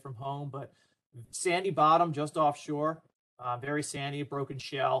to see it from home, but sandy bottom just offshore, very sandy, broken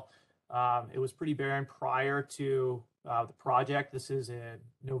shell. It was pretty barren prior to the project. This is in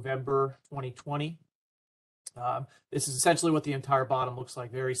November 2020. This is essentially what the entire bottom looks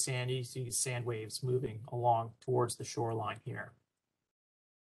like, very sandy. You see sand waves moving along towards the shoreline here.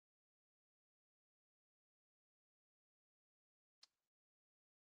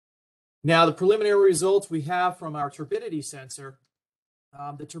 Now, the preliminary results we have from our turbidity sensor.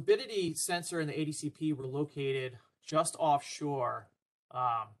 The turbidity sensor and the ADCP were located just offshore,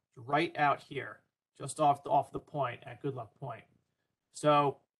 right out here, just off the point at Goodluck Point.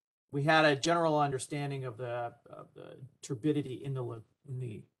 So we had a general understanding of the turbidity in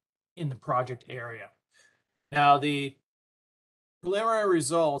the project area. Now, the preliminary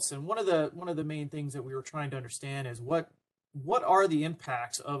results, and one of the main things that we were trying to understand is what are the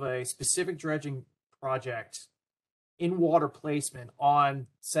impacts of a specific dredging project in water placement on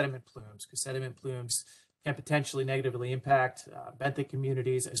sediment plumes, because sediment plumes can potentially negatively impact benthic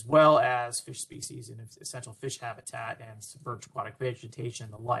communities as well as fish species and essential fish habitat and submerged aquatic vegetation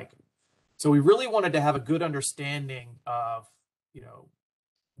and the like. So we really wanted to have a good understanding of,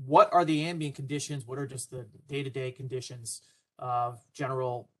 what are the ambient conditions, what are just the day-to-day conditions of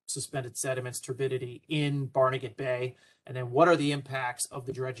general suspended sediments, turbidity in Barnegat Bay, and then what are the impacts of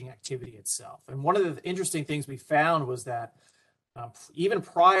the dredging activity itself. And one of the interesting things we found was that even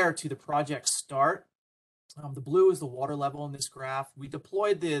prior to the project start, the blue is the water level in this graph. We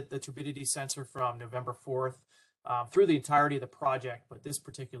deployed the turbidity sensor from November 4th through the entirety of the project, but this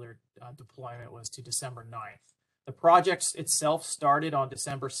particular deployment was to December 9th. The project itself started on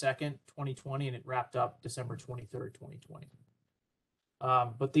December 2nd, 2020, and it wrapped up December 23rd, 2020.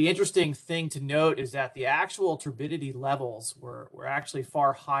 But the interesting thing to note is that the actual turbidity levels were actually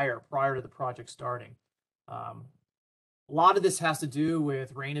far higher prior to the project starting. A lot of this has to do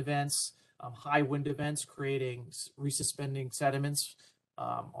with rain events, high wind events, creating resuspending sediments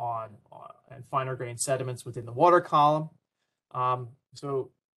and finer grained sediments within the water column.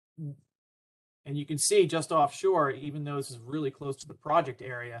 And you can see just offshore, even though this is really close to the project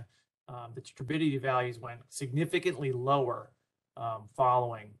area, the turbidity values went significantly lower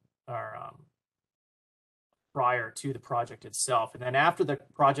following or prior to the project itself. And then after the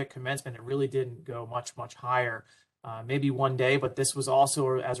project commencement, it really didn't go much higher, maybe one day, but this was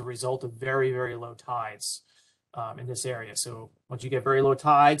also as a result of very, very low tides in this area. So once you get very low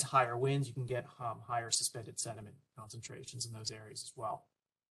tides, higher winds, you can get higher suspended sediment concentrations in those areas as well.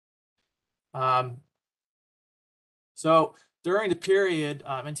 So during the period,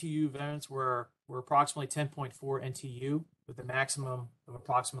 NTU events were approximately 10.4 NTU with a maximum of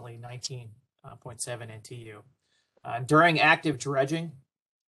approximately 19.7 NTU. During active dredging,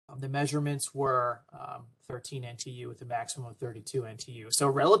 the measurements were 13 NTU with a maximum of 32 NTU. So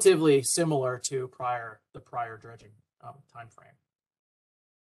relatively similar to the prior dredging time frame.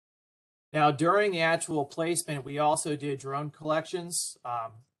 Now, during the actual placement, we also did drone collections,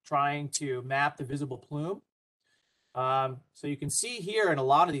 trying to map the visible plume. So you can see here in a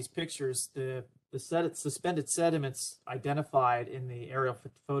lot of these pictures, the suspended sediments identified in the aerial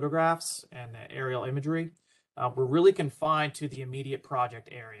photographs and the aerial imagery were really confined to the immediate project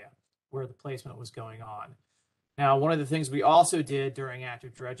area where the placement was going on. Now, one of the things we also did during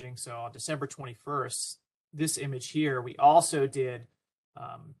active dredging, so on December 21st, this image here, we also did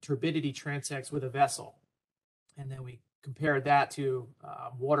turbidity transects with a vessel. And then we compared that to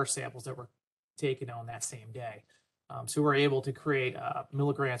water samples that were taken on that same day. So we're able to create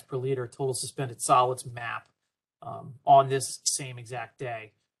milligrams per liter total suspended solids map on this same exact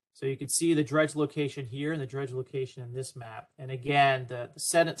day. So you can see the dredge location here and the dredge location in this map. And again, the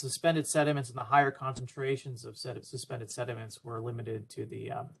suspended sediments and the higher concentrations of suspended sediments were limited to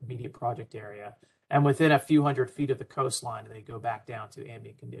the immediate project area. And within a few hundred feet of the coastline, they go back down to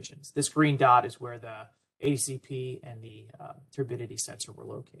ambient conditions. This green dot is where the ACP and the turbidity sensor were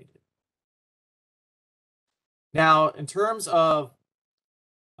located. Now, in terms of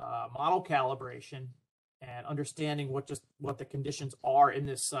model calibration and understanding what the conditions are in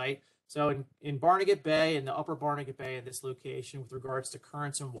this site. So in Barnegat Bay, in the upper Barnegat Bay in this location with regards to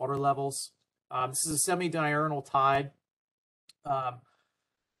currents and water levels, this is a semi-diurnal tide. The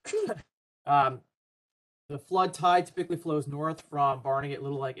flood tide typically flows north from Barnegat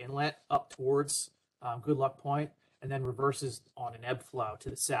Little Lake Inlet up towards Goodluck Point and then reverses on an ebb flow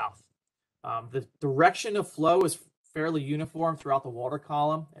to the south. The direction of flow is fairly uniform throughout the water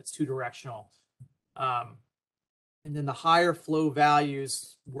column. It's two directional. And then the higher flow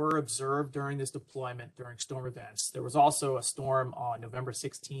values were observed during this deployment during storm events. There was also a storm on November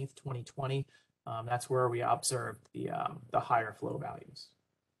 16th, 2020. That's where we observed the higher flow values.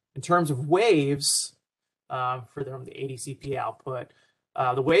 In terms of waves, for the ADCP output,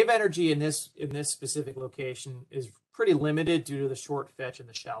 the wave energy in this specific location is pretty limited due to the short fetch and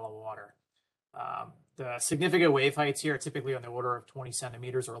the shallow water. The significant wave heights here are typically on the order of 20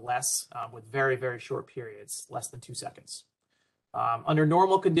 centimeters or less, with very, very short periods, less than 2 seconds. Under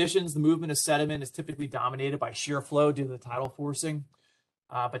normal conditions, the movement of sediment is typically dominated by shear flow due to the tidal forcing.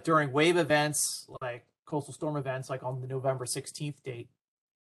 But during wave events, like coastal storm events, like on the November 16th date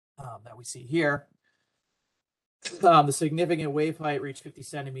that we see here, the significant wave height reached 50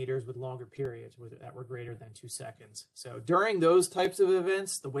 centimeters with longer periods that were greater than 2 seconds. So during those types of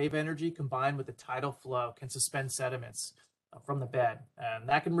events, the wave energy combined with the tidal flow can suspend sediments from the bed, and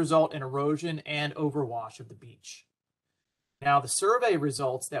that can result in erosion and overwash of the beach. Now, the survey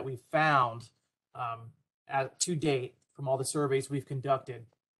results that we found to date from all the surveys we've conducted,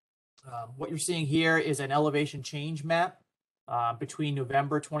 what you're seeing here is an elevation change map between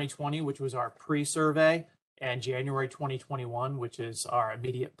November 2020, which was our pre-survey, and January 2021, which is our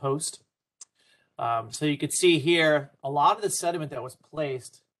immediate post. So you can see here, a lot of the sediment that was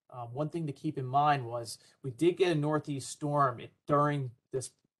placed, one thing to keep in mind was we did get a northeast storm during this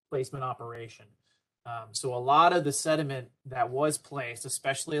placement operation. So a lot of the sediment that was placed,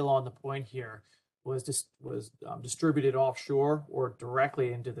 especially along the point here, was distributed offshore or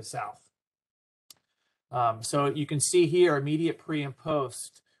directly into the south. So you can see here, immediate pre and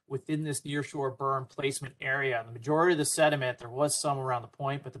post, within this nearshore berm placement area, the majority of the sediment, there was some around the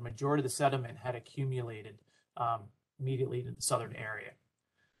point, but the majority of the sediment had accumulated immediately to the southern area.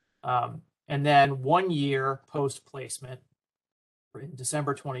 And then 1 year post placement, in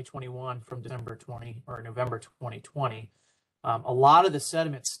December 2021 from November 2020, a lot of the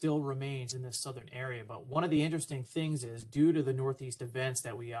sediment still remains in this southern area. But one of the interesting things is, due to the northeast events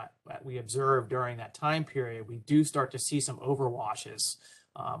that we observed during that time period, we do start to see some overwashes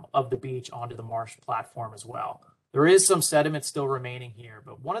of the beach onto the marsh platform as well. There is some sediment still remaining here,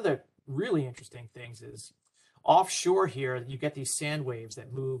 but one of the really interesting things is offshore here, you get these sand waves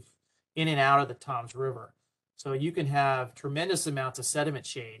that move in and out of the Toms River. So you can have tremendous amounts of sediment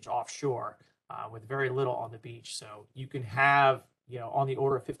change offshore with very little on the beach. So you can have, on the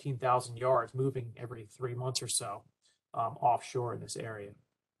order of 15,000 yards moving every 3 months or so offshore in this area.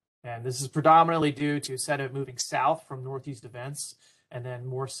 And this is predominantly due to sediment moving south from northeast events, and then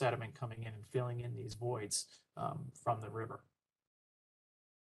more sediment coming in and filling in these voids from the river.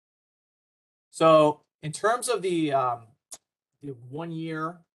 So in terms of the 1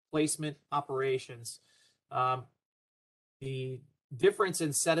 year placement operations, the difference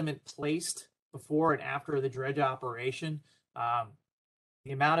in sediment placed before and after the dredge operation,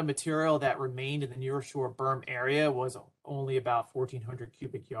 the amount of material that remained in the nearshore berm area was only about 1,400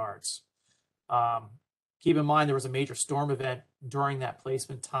 cubic yards. Keep in mind, there was a major storm event during that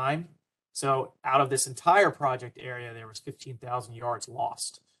placement time. So out of this entire project area, there was 15,000 yards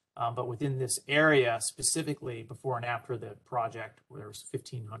lost. But within this area, specifically before and after the project, there was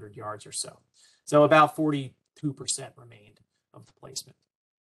 1,500 yards or so. So about 42% remained of the placement.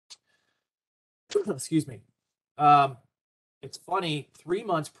 Excuse me. It's funny, 3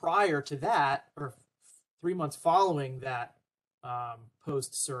 months prior to that, or 3 months following that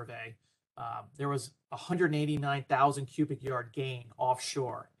post-survey, there was 189,000 cubic yard gain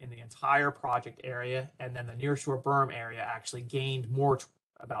offshore in the entire project area, and then the nearshore berm area actually gained more,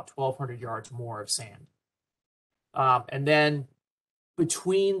 about 1,200 yards more of sand. And then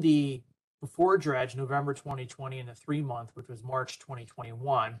between the before dredge, November 2020, and the 3 month, which was March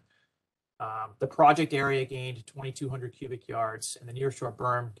 2021, the project area gained 2,200 cubic yards, and the nearshore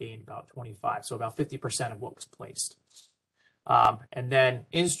berm gained about 25, so about 50% of what was placed. And then,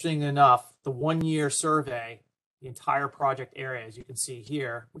 interesting enough, the 1 year survey, the entire project area, as you can see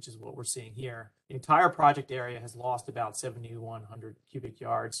here, which is what we're seeing here, the entire project area has lost about 7,100 cubic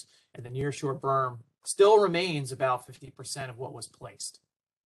yards, and the nearshore berm still remains about 50% of what was placed.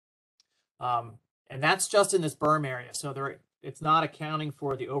 And that's just in this berm area. So it's not accounting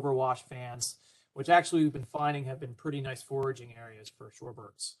for the overwash fans, which actually we've been finding have been pretty nice foraging areas for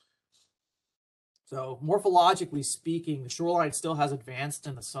shorebirds. So morphologically speaking, the shoreline still has advanced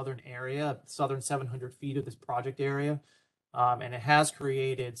in the southern area, southern 700 feet of this project area, and it has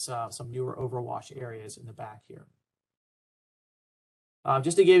created some newer overwash areas in the back here.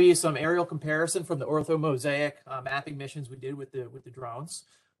 Just to give you some aerial comparison from the orthomosaic mapping missions we did with the drones.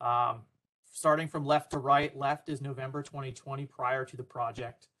 Starting from left to right, left is November 2020 prior to the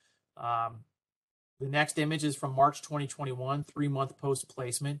project. The next image is from March 2021, 3 month post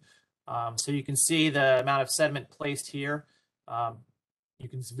placement. So you can see the amount of sediment placed here. You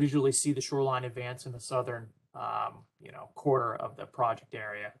can visually see the shoreline advance in the southern quarter of the project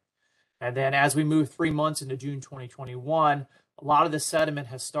area. And then as we move 3 months into June 2021, a lot of the sediment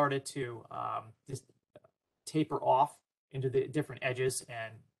has started to just taper off into the different edges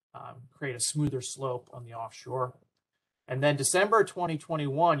and create a smoother slope on the offshore. And then December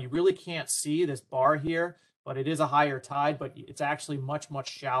 2021, you really can't see this bar here, but it is a higher tide, but it's actually much, much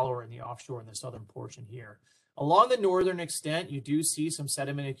shallower in the offshore in the southern portion here. Along the northern extent, you do see some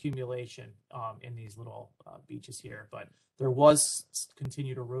sediment accumulation in these little beaches here, but there was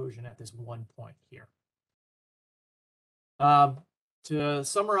continued erosion at this one point here. To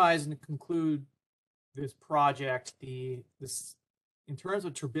summarize and conclude this project, in terms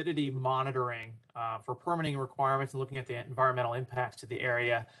of turbidity monitoring for permitting requirements and looking at the environmental impacts to the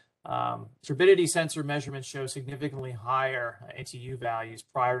area, turbidity sensor measurements show significantly higher NTU values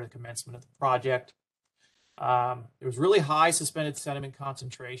prior to the commencement of the project. There was really high suspended sediment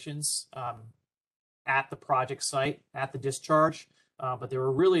concentrations at the project site, at the discharge, but they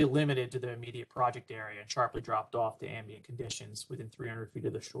were really limited to the immediate project area and sharply dropped off to ambient conditions within 300 feet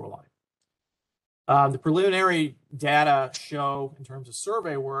of the shoreline. The preliminary data show, in terms of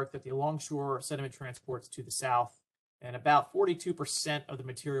survey work, that the longshore sediment transports to the south, and about 42% of the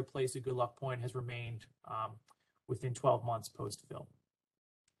material placed at Goodluck Point has remained within 12 months post-fill.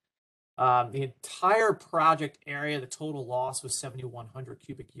 The entire project area, the total loss was 7,100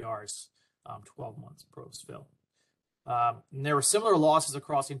 cubic yards, 12 months post-fill. And there were similar losses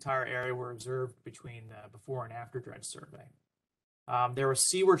across the entire area were observed between the before and after dredge survey. There was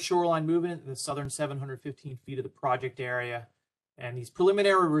seaward shoreline movement in the southern 715 feet of the project area. And these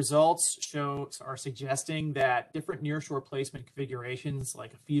preliminary results are suggesting that different nearshore placement configurations,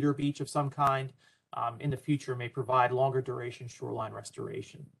 like a feeder beach of some kind, in the future may provide longer duration shoreline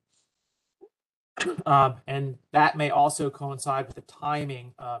restoration. And that may also coincide with the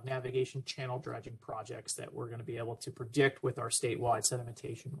timing of navigation channel dredging projects that we're going to be able to predict with our statewide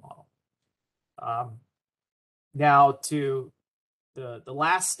sedimentation model. Now, to the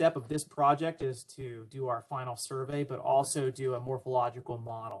last step of this project is to do our final survey, but also do a morphological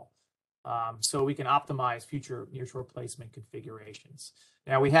model so we can optimize future nearshore placement configurations.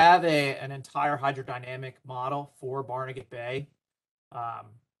 Now, we have an entire hydrodynamic model for Barnegat Bay.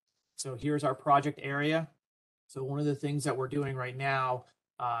 So here's our project area. So one of the things that we're doing right now,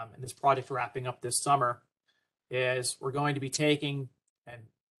 and this project wrapping up this summer, is we're going to be taking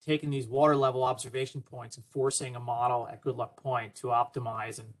these water level observation points and forcing a model at Goodluck Point to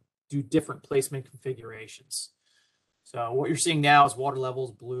optimize and do different placement configurations. So what you're seeing now is water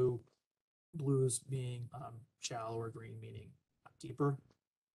levels, blues being shallower, green meaning deeper.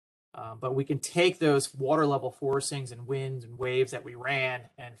 But we can take those water level forcings and winds and waves that we ran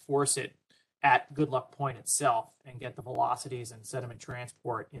and force it at Goodluck Point itself and get the velocities and sediment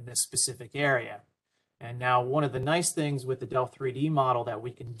transport in this specific area. And now one of the nice things with the Delft 3D model that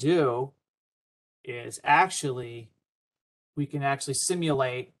we can do is we can actually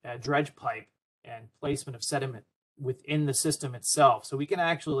simulate a dredge pipe and placement of sediment within the system itself. So we can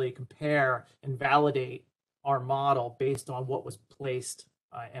actually compare and validate our model based on what was placed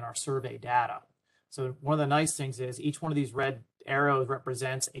in our survey data. So one of the nice things is each one of these red arrows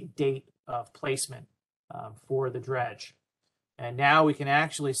represents a date of placement for the dredge. And now we can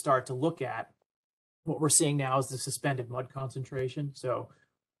actually start to look at what we're seeing now is the suspended mud concentration. So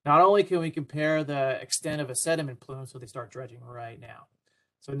not only can we compare the extent of a sediment plume, so they start dredging right now.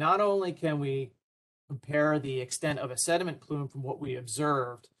 So not only can we compare the extent of a sediment plume from what we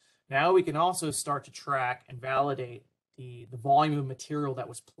observed, now we can also start to track and validate the volume of material that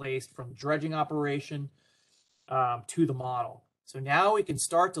was placed from the dredging operation to the model. So now we can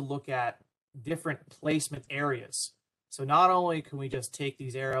start to look at different placement areas. So not only can we just take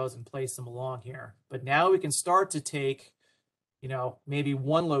these arrows and place them along here, but now we can start to take, maybe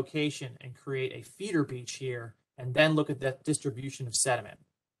one location and create a feeder beach here, and then look at that distribution of sediment.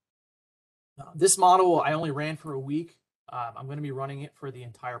 This model I only ran for a week. I'm going to be running it for the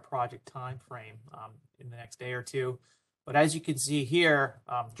entire project time frame in the next day or two. But as you can see here,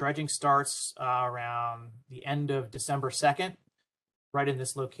 dredging starts around the end of December 2nd. Right in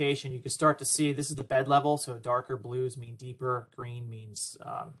this location, you can start to see this is the bed level. So darker blues mean deeper, green means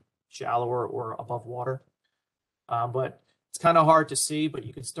shallower or above water. But it's kind of hard to see, but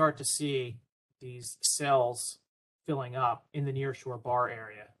you can start to see these cells filling up in the nearshore bar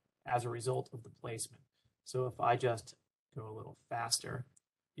area as a result of the placement. So if I just go a little faster,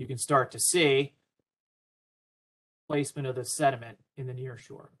 you can start to see placement of the sediment in the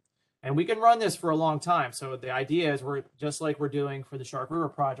nearshore. And we can run this for a long time. So the idea is we're just like we're doing for the Shark River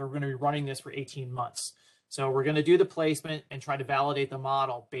project, we're going to be running this for 18 months. So we're going to do the placement and try to validate the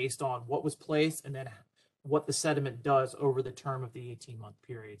model based on what was placed and then what the sediment does over the term of the 18-month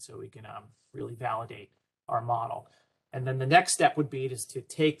period. So we can really validate our model. And then the next step would be just to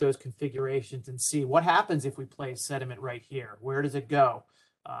take those configurations and see what happens if we place sediment right here. Where does it go?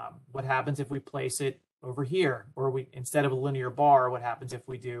 What happens if we place it over here, or instead of a linear bar, what happens if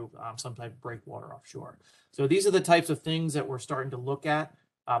we do some type of breakwater offshore? So these are the types of things that we're starting to look at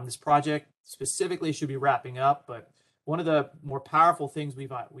This project specifically should be wrapping up, but one of the more powerful things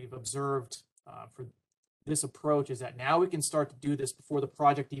we've observed for this approach is that now we can start to do this before the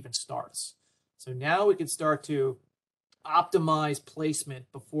project even starts. So now we can start to optimize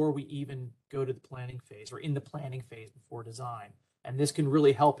placement before we even go to the planning phase or in the planning phase before design. And this can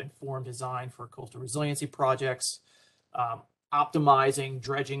really help inform design for coastal resiliency projects, optimizing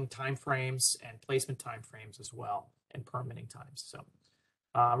dredging timeframes and placement timeframes as well, and permitting times. So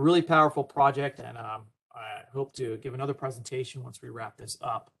really powerful project, and I hope to give another presentation once we wrap this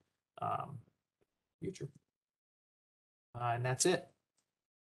up. Future. And that's it.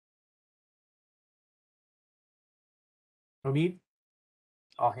 Omid,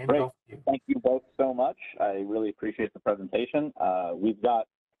 I'll hand it off to you. Thank you both so much. I really appreciate the presentation. We've got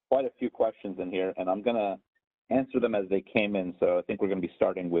quite a few questions in here, and I'm going to answer them as they came in. So I think we're going to be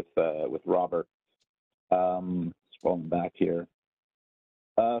starting with Robert. Scrolling back here.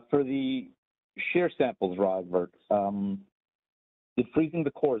 For the shear samples, Robert, did freezing the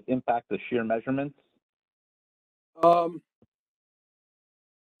cores impact the shear measurements?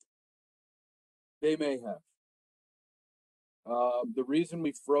 They may have. The reason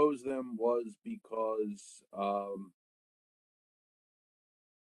we froze them was because,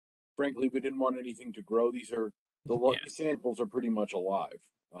 frankly, we didn't want anything to grow. These are the samples are pretty much alive,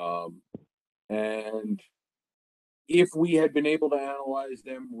 and if we had been able to analyze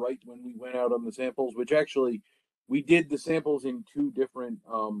them right when we went out on the samples, which actually we did the samples in two different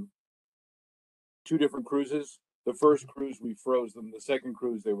cruises. The first cruise we froze them. The second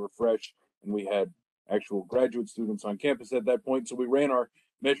cruise they were fresh, and we had actual graduate students on campus at that point, so we ran our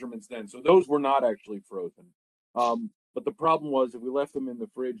measurements then. So those were not actually frozen. But the problem was if we left them in the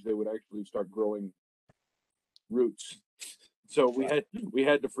fridge, they would actually start growing roots. So we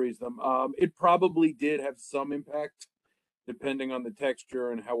had to freeze them. It probably did have some impact, depending on the texture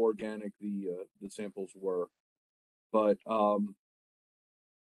and how organic the samples were. But I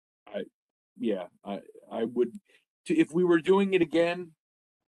would, if we were doing it again,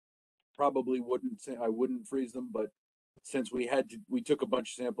 probably I wouldn't freeze them. But since we took a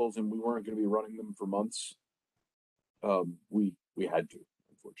bunch of samples and we weren't going to be running them for months, we had to,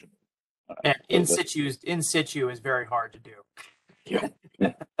 unfortunately. And in situ is very hard to do. Yeah.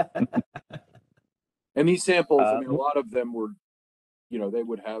 And these samples, I mean, a lot of them were, they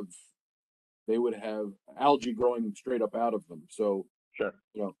would have algae growing straight up out of them. So, sure,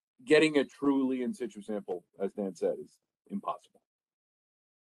 getting a truly in situ sample, as Dan said, is impossible.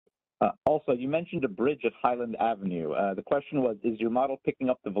 Also, you mentioned a bridge at Highland Avenue. The question was, is your model picking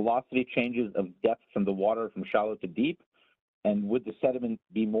up the velocity changes of depth from the water from shallow to deep? And would the sediment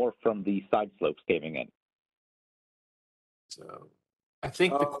be more from the side slopes caving in? So I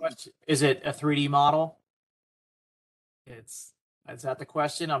think the question, is it a 3D model? Is that the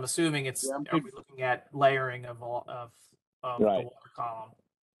question? I'm assuming it's, are we looking at layering of right. The water column?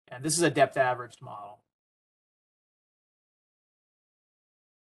 And this is a depth averaged model.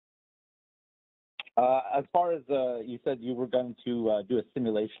 As far as you said you were going to do a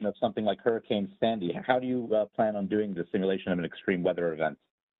simulation of something like Hurricane Sandy, how do you plan on doing the simulation of an extreme weather event?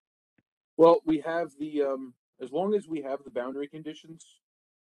 Well, we have the, as long as we have the boundary conditions,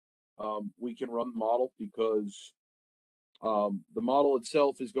 we can run the model, because the model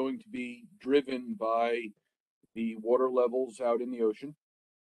itself is going to be driven by the water levels out in the ocean,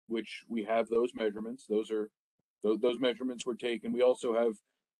 which we have those measurements. Those measurements were taken. We also have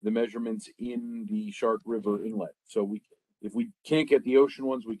the measurements in the Shark River inlet. So if we can't get the ocean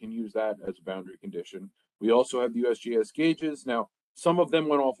ones, we can use that as a boundary condition. We also have the USGS gauges. Now, some of them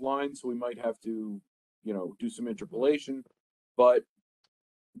went offline, so we might have to, do some interpolation, but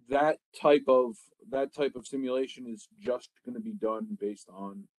that type of simulation is just going to be done based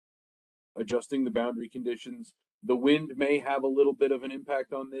on adjusting the boundary conditions. The wind may have a little bit of an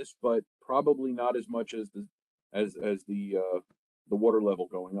impact on this, but probably not as much as the water level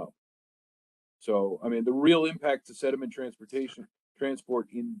going up. So, I mean, the real impact to sediment transport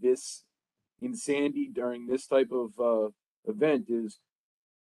in Sandy during this type of event is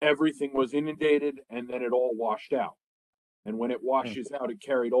everything was inundated and then it all washed out. And when it washes out, it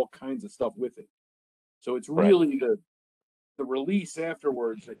carried all kinds of stuff with it. So it's really the release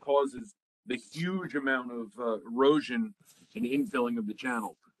afterwards that causes the huge amount of erosion and infilling of the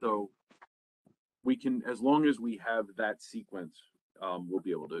channel. So we can, as long as we have that sequence, we'll be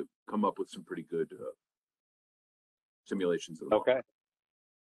able to come up with some pretty good simulations of the model. Okay.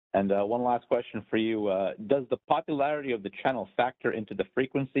 And one last question for you. Does the popularity of the channel factor into the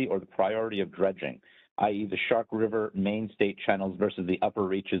frequency or the priority of dredging, i.e. the Shark River main state channels versus the upper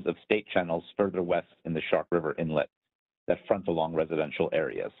reaches of state channels further west in the Shark River inlet? that front along residential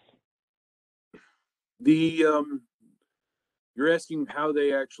areas. You're asking how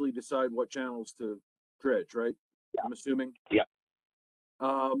they actually decide what channels to dredge, right? Yeah. I'm assuming. Yeah.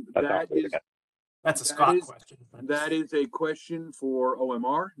 That is That's a That Scott is- question. but- that is a question for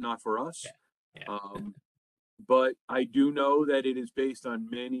OMR, not for us. Yeah. But I do know that it is based on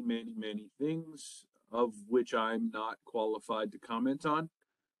many, many, many things, of which I'm not qualified to comment on.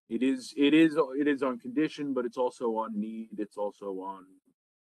 It is on condition, but it's also on need. It's also on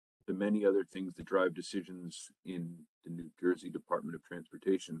the many other things that drive decisions in the New Jersey Department of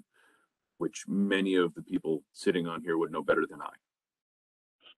Transportation, which many of the people sitting on here would know better than I.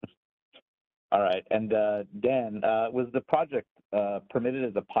 All right. And Dan, was the project permitted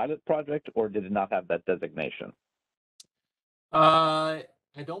as a pilot project, or did it not have that designation? I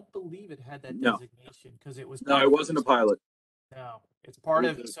don't believe it had that No. designation because it was. No, part it of- wasn't a pilot. No, it's part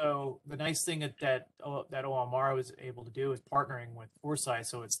It of. was a- So the nice thing that OMR was able to do is partnering with Forsyth.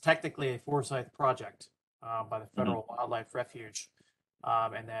 So it's technically a Forsyth project by the Federal Wildlife Refuge,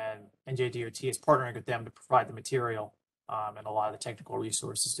 and then NJDOT is partnering with them to provide the material and a lot of the technical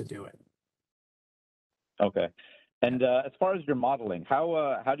resources to do it. Okay. And as far as your modeling,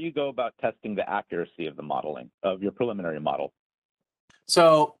 how do you go about testing the accuracy of the modeling of your preliminary model?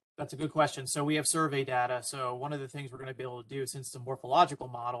 So that's a good question. So we have survey data. So one of the things we're going to be able to do, since it's a morphological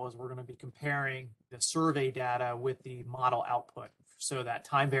model, is we're going to be comparing the survey data with the model output. So that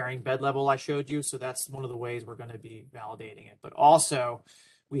time varying bed level I showed you. So that's one of the ways we're going to be validating it. But also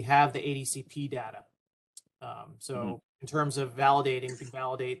we have the ADCP data. So in terms of validating, we can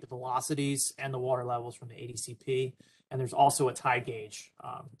validate the velocities and the water levels from the ADCP. And there's also a tide gauge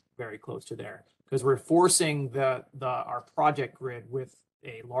very close to there because we're forcing our project grid with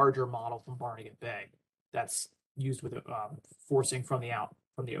a larger model from Barnegat Bay that's used with forcing from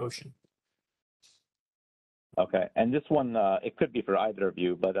the ocean. Okay. And this one, it could be for either of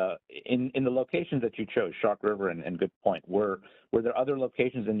you, but in the locations that you chose, Shark River and Good Point, were there other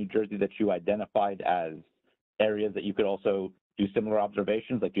locations in New Jersey that you identified as areas that you could also do similar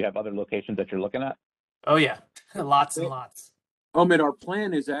observations? Like, do you have other locations that you're looking at? Oh yeah, lots and lots. And our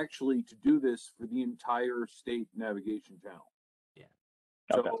plan is actually to do this for the entire state navigation channel. Yeah.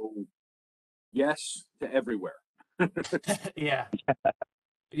 So, Okay. yes to everywhere. Yeah.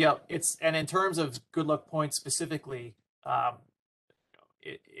 Yeah, and in terms of Goodluck Point specifically,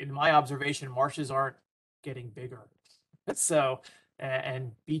 in my observation, marshes aren't getting bigger. So,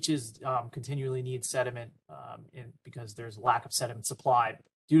 and beaches continually need sediment because there's a lack of sediment supply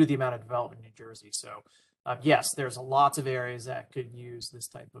due to the amount of development in New Jersey. So, yes, there's lots of areas that could use this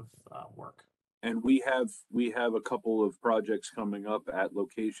type of work. And we have a couple of projects coming up at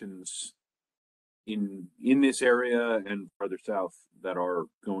locations in this area and farther south that are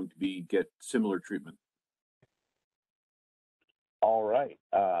going to get similar treatment. All right.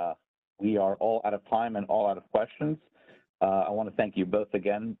 We are all out of time and all out of questions. I want to thank you both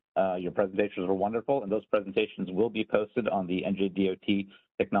again. Your presentations were wonderful, and those presentations will be posted on the NJDOT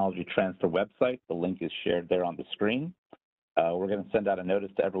Technology Transfer website. The link is shared there on the screen. We're going to send out a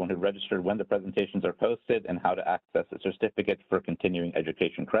notice to everyone who registered when the presentations are posted and how to access a certificate for continuing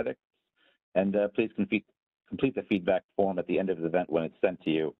education credits. And please complete the feedback form at the end of the event when it's sent to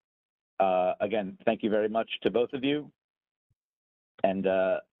you. Again, thank you very much to both of you. And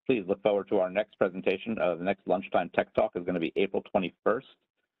please look forward to our next presentation. The next Lunchtime Tech Talk is going to be April 21st.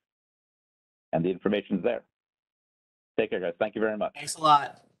 And the information is there. Take care, guys. Thank you very much. Thanks a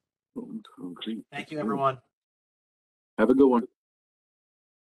lot. Concrete. Thank you, everyone. Have a good one.